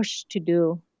are pushed to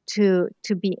do to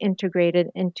be integrated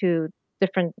into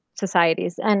different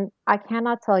societies. And I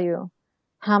cannot tell you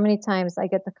how many times I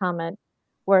get the comment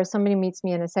where somebody meets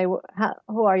me and they say,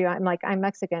 "Who are you?" I'm like, "I'm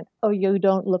Mexican." "Oh, you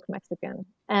don't look Mexican."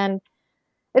 And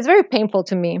it's very painful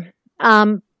to me.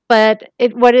 But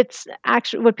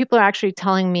what people are actually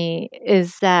telling me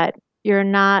is that you're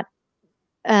not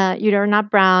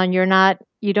brown,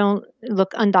 you don't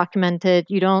look undocumented,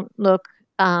 you don't look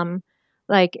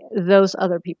like those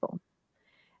other people.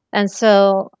 And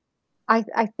so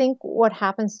I think what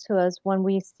happens to us when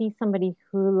we see somebody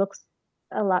who looks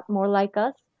a lot more like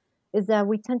us is that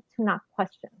we tend to not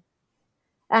question.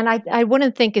 And I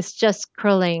wouldn't think it's just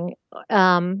curling.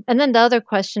 And then the other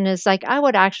question is like, I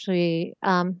would actually,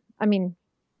 I mean,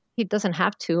 he doesn't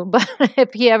have to, but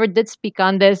if he ever did speak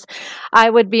on this, I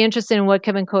would be interested in what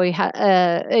Kevin Coey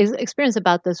his experience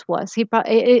about this was. He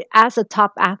probably, as a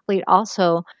top athlete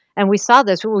also, and we saw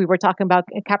this, we were talking about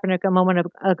Kaepernick a moment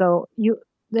ago,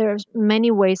 there's many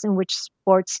ways in which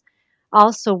sports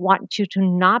also want you to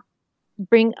not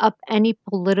bring up any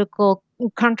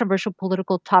controversial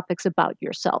political topics about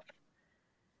yourself.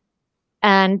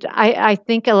 And I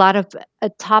think a lot of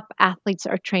top athletes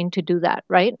are trained to do that,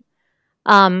 right?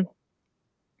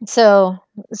 So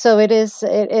it is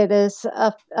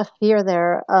a fear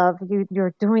there of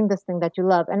you're doing this thing that you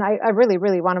love. And I really,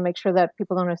 really want to make sure that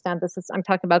people understand this is, I'm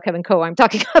talking about Kevin Coe. I'm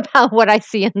talking about what I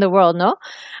see in the world, no?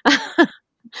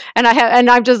 And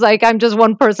I'm just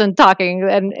one person talking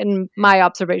and in my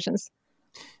observations.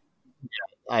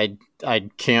 I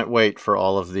can't wait for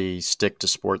all of the stick to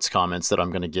sports comments that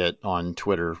I'm going to get on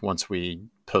Twitter once we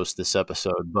post this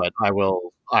episode. But I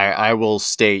will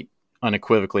state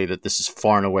unequivocally that this is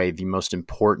far and away the most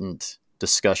important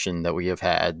discussion that we have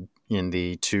had in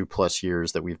the 2+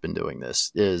 years that we've been doing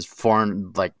this. It is far,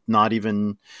 like, not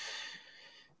even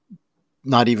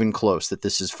close, that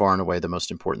this is far and away the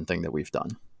most important thing that we've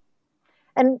done.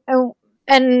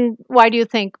 And why do you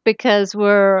think? Because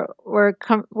we're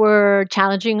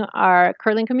challenging our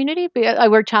curling community.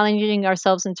 We're challenging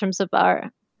ourselves in terms of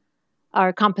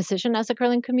our composition as a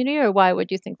curling community, or why would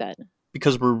you think that?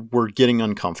 Because we're getting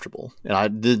uncomfortable,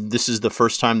 and this is the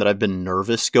first time that I've been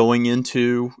nervous going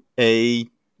into a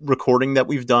recording that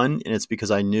we've done, and it's because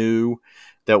I knew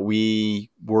that we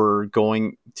were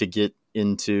going to get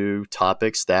into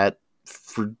topics that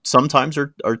sometimes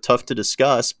are tough to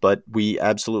discuss, but we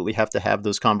absolutely have to have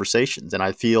those conversations. And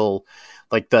I feel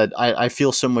like that I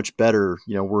feel so much better.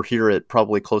 You know, we're here at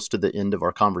probably close to the end of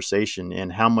our conversation,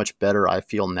 and how much better I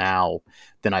feel now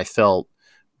than I felt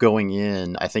going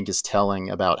in, I think, is telling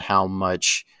about how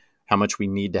much we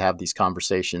need to have these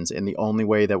conversations. And the only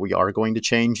way that we are going to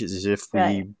change is if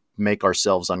we make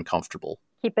ourselves uncomfortable.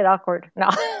 Keep it awkward. No.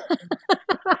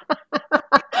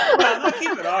 Well, not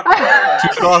keep it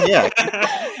awkward. Yeah.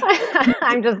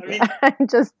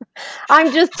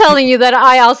 I'm just telling you that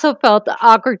I also felt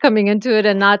awkward coming into it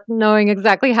and not knowing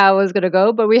exactly how it was going to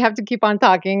go. But we have to keep on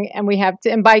talking, and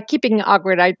and by keeping it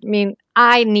awkward, I mean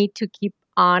I need to keep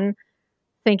on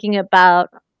thinking about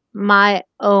my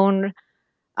own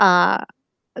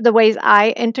the ways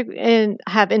I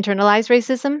have internalized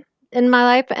racism in my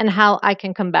life and how I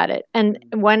can combat it. And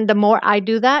the more I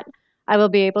do that, I will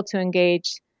be able to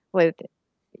engage with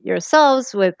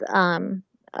yourselves, with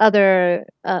other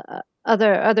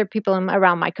other people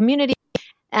around my community,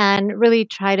 and really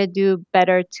try to do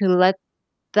better to let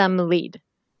them lead.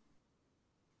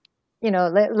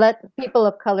 Let people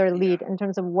of color lead in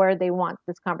terms of where they want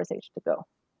this conversation to go.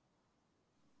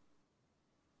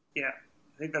 Yeah,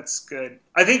 I think that's good.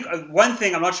 I think one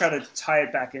thing, I'm not trying to tie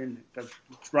it back in, but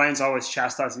Ryan's always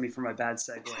chastising me for my bad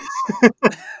segues. So.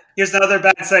 Here's another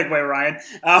bad segue, Ryan.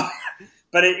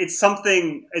 But it's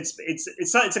something.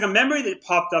 It's like a memory that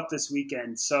popped up this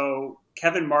weekend. So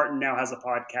Kevin Martin now has a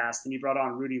podcast, and he brought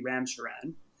on Rudy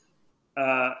Ramcharan.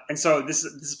 And so this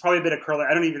is probably a bit of curling.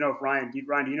 I don't even know if Ryan, do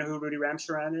you know who Rudy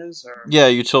Ramcharan is? Or yeah,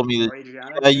 you told me that.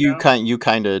 Adriana, you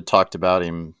kind of talked about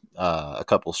him a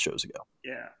couple shows ago.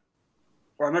 Yeah,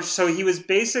 so he was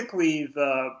basically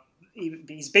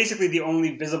he's basically the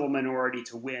only visible minority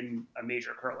to win a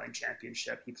major curling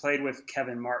championship. He played with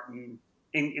Kevin Martin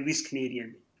in at least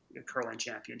Canadian curling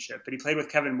championship, but he played with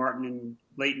Kevin Martin in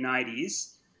late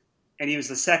 '90s, and he was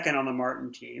the second on the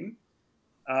Martin team.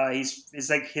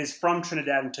 He's from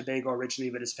Trinidad and Tobago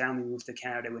originally, but his family moved to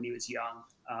Canada when he was young.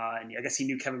 And I guess he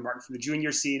knew Kevin Martin from the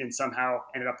junior scene and somehow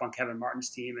ended up on Kevin Martin's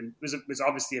team, and was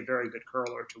obviously a very good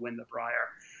curler to win the Brier.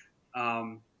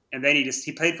 And then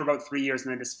he played for about 3 years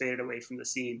and then just faded away from the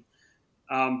scene.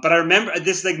 But I remember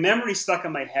this memory stuck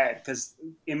in my head because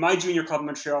in my junior club,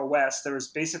 Montreal West, there was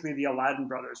basically the Aladdin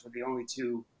brothers were the only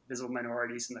two visible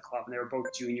minorities in the club, and they were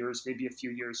both juniors, maybe a few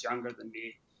years younger than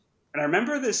me. And I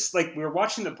remember this, we were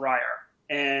watching the Brier,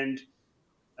 and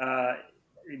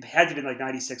it had to be like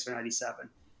 96 or 97.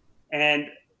 And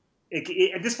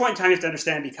at this point in time, you have to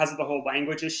understand, because of the whole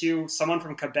language issue, someone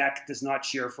from Quebec does not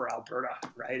cheer for Alberta,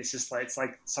 right? It's just it's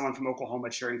like someone from Oklahoma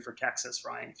cheering for Texas,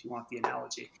 Ryan, if you want the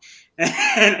analogy.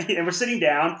 And we're sitting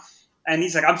down, and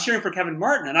he's like, I'm cheering for Kevin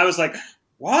Martin. And I was like,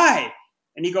 why?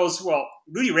 And he goes, well,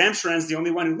 Rudy Ramcharan's the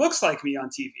only one who looks like me on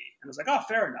TV. And I was like, oh,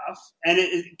 fair enough. And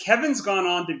Kevin's gone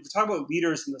on to talk about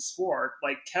leaders in the sport.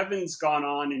 Like, Kevin's gone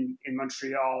on in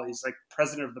Montreal. He's like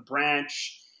president of the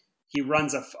branch. He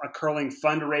runs a curling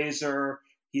fundraiser.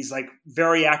 He's like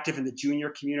very active in the junior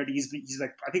community. He's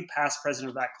like, I think, past president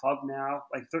of that club now.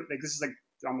 This is like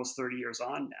almost 30 years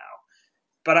on now.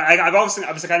 But I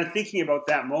was kind of thinking about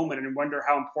that moment and wonder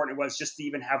how important it was just to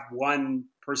even have one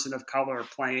person of color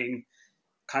playing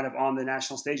kind of on the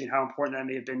national stage, and how important that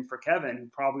may have been for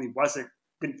Kevin. Probably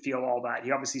didn't feel all that.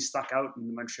 He obviously stuck out in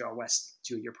the Montreal West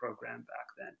junior program back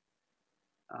then.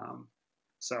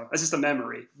 So that's just a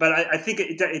memory. But I think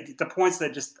the points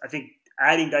that I think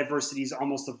adding diversity is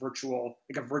almost a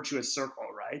virtuous circle,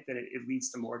 right? That it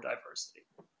leads to more diversity.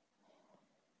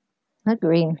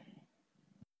 Agree.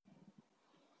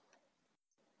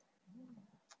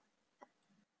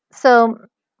 So,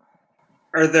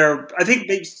 I think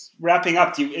maybe wrapping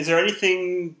up, is there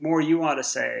anything more you want to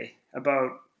say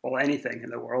about, well, anything in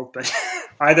the world, but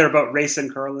either about race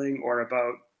and curling or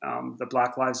about the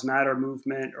Black Lives Matter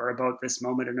movement or about this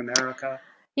moment in America?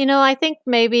 I think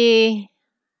maybe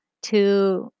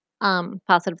two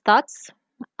positive thoughts.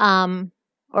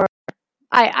 Or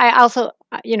I also,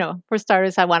 for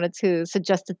starters, I wanted to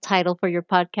suggest a title for your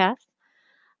podcast.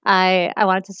 I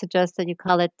wanted to suggest that you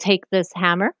call it "Take This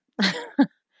Hammer."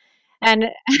 And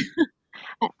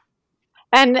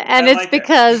it's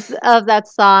because of that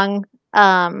song,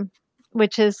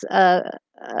 which is a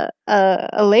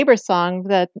labor song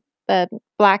that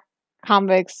Black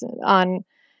convicts on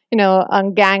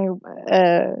gang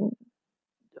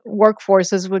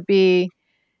workforces would be.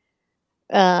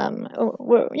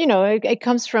 It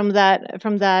comes from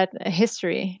that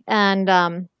history,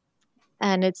 and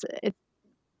it's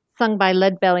sung by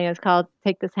Lead Belly, and it's called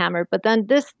 "Take This Hammer." But then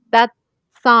that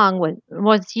song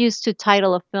was used to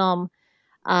title a film,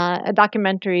 a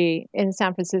documentary in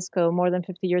San Francisco more than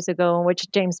 50 years ago, in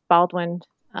which James Baldwin,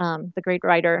 the great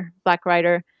Black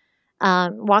writer,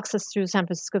 walks us through San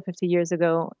Francisco 50 years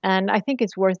ago. And I think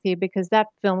it's worthy because that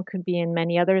film could be in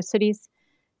many other cities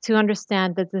to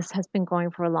understand that this has been going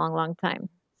for a long, long time.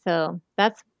 So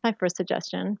that's my first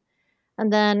suggestion.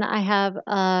 And then I have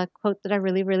a quote that I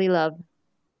really, really love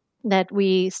that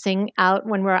we sing out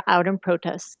when we're out in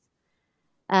protest.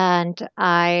 And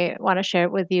I want to share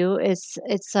it with you. It's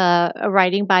a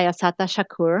writing by Assata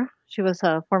Shakur. She was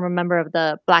a former member of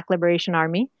the Black Liberation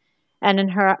Army. And in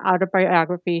her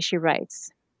autobiography, she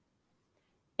writes,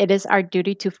 "It is our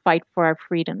duty to fight for our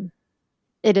freedom.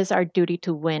 It is our duty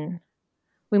to win.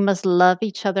 We must love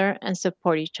each other and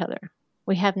support each other.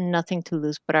 We have nothing to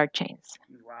lose but our chains."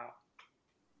 Wow.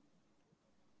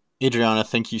 Adriana,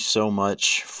 thank you so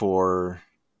much for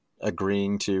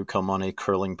agreeing to come on a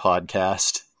curling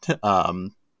podcast.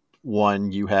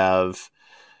 One, you have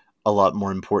a lot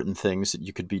more important things that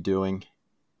you could be doing,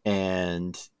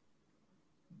 and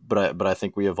but I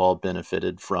think we have all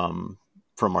benefited from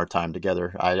our time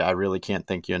together. I really can't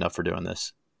thank you enough for doing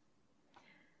this.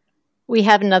 We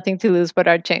have nothing to lose but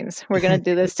our chains. We're going to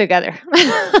do this together.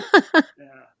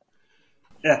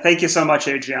 Yeah. Thank you so much,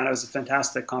 Adriana. It was a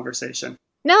fantastic conversation.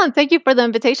 No, and thank you for the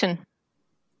invitation.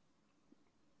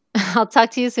 I'll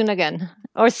talk to you soon again,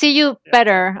 or see you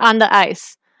better on the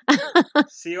ice.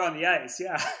 See you on the ice.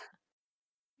 Yeah.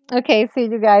 Okay. See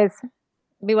you guys.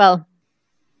 Be well.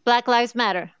 Black Lives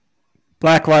Matter.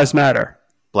 Black Lives Matter.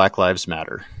 Black Lives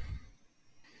Matter.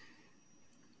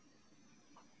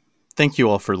 Thank you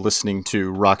all for listening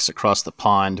to Rocks Across the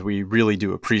Pond. We really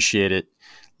do appreciate it.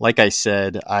 Like I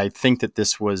said, I think that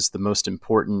this was the most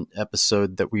important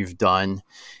episode that we've done,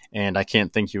 and I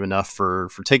can't thank you enough for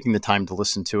taking the time to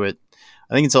listen to it.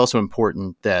 I think it's also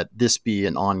important that this be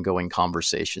an ongoing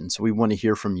conversation. So we want to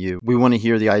hear from you. We want to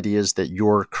hear the ideas that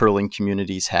your curling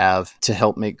communities have to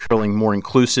help make curling more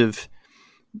inclusive.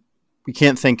 We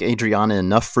can't thank Adriana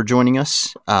enough for joining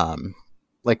us.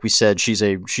 Like we said, she's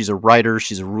a writer,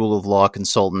 she's a rule of law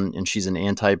consultant, and she's an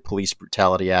anti-police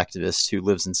brutality activist who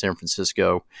lives in San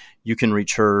Francisco. You can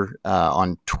reach her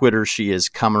on Twitter. She is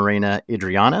Camarena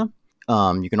Adriana.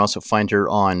 You can also find her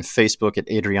on Facebook at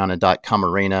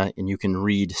adriana.camarena, and you can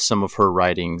read some of her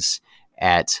writings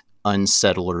at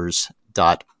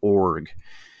unsettlers.org.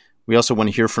 We also want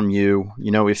to hear from you.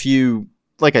 If you,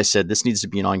 like I said, this needs to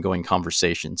be an ongoing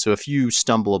conversation. So if you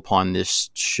stumble upon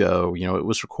this show, it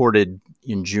was recorded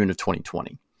in June of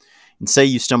 2020. And say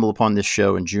you stumble upon this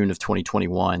show in June of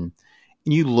 2021,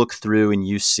 and you look through and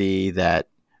you see that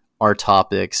our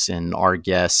topics and our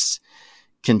guests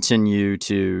continue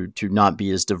to not be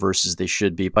as diverse as they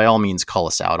should be, by all means, call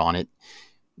us out on it.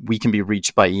 We can be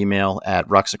reached by email at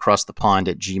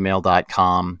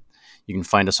rocksacrossthepond@gmail.com. You can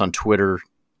find us on Twitter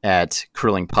at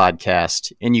Curling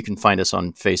Podcast, and you can find us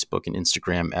on Facebook and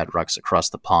Instagram at Rocks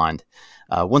Across the Pond.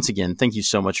 Once again, thank you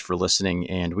so much for listening,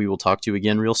 and we will talk to you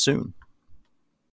again real soon.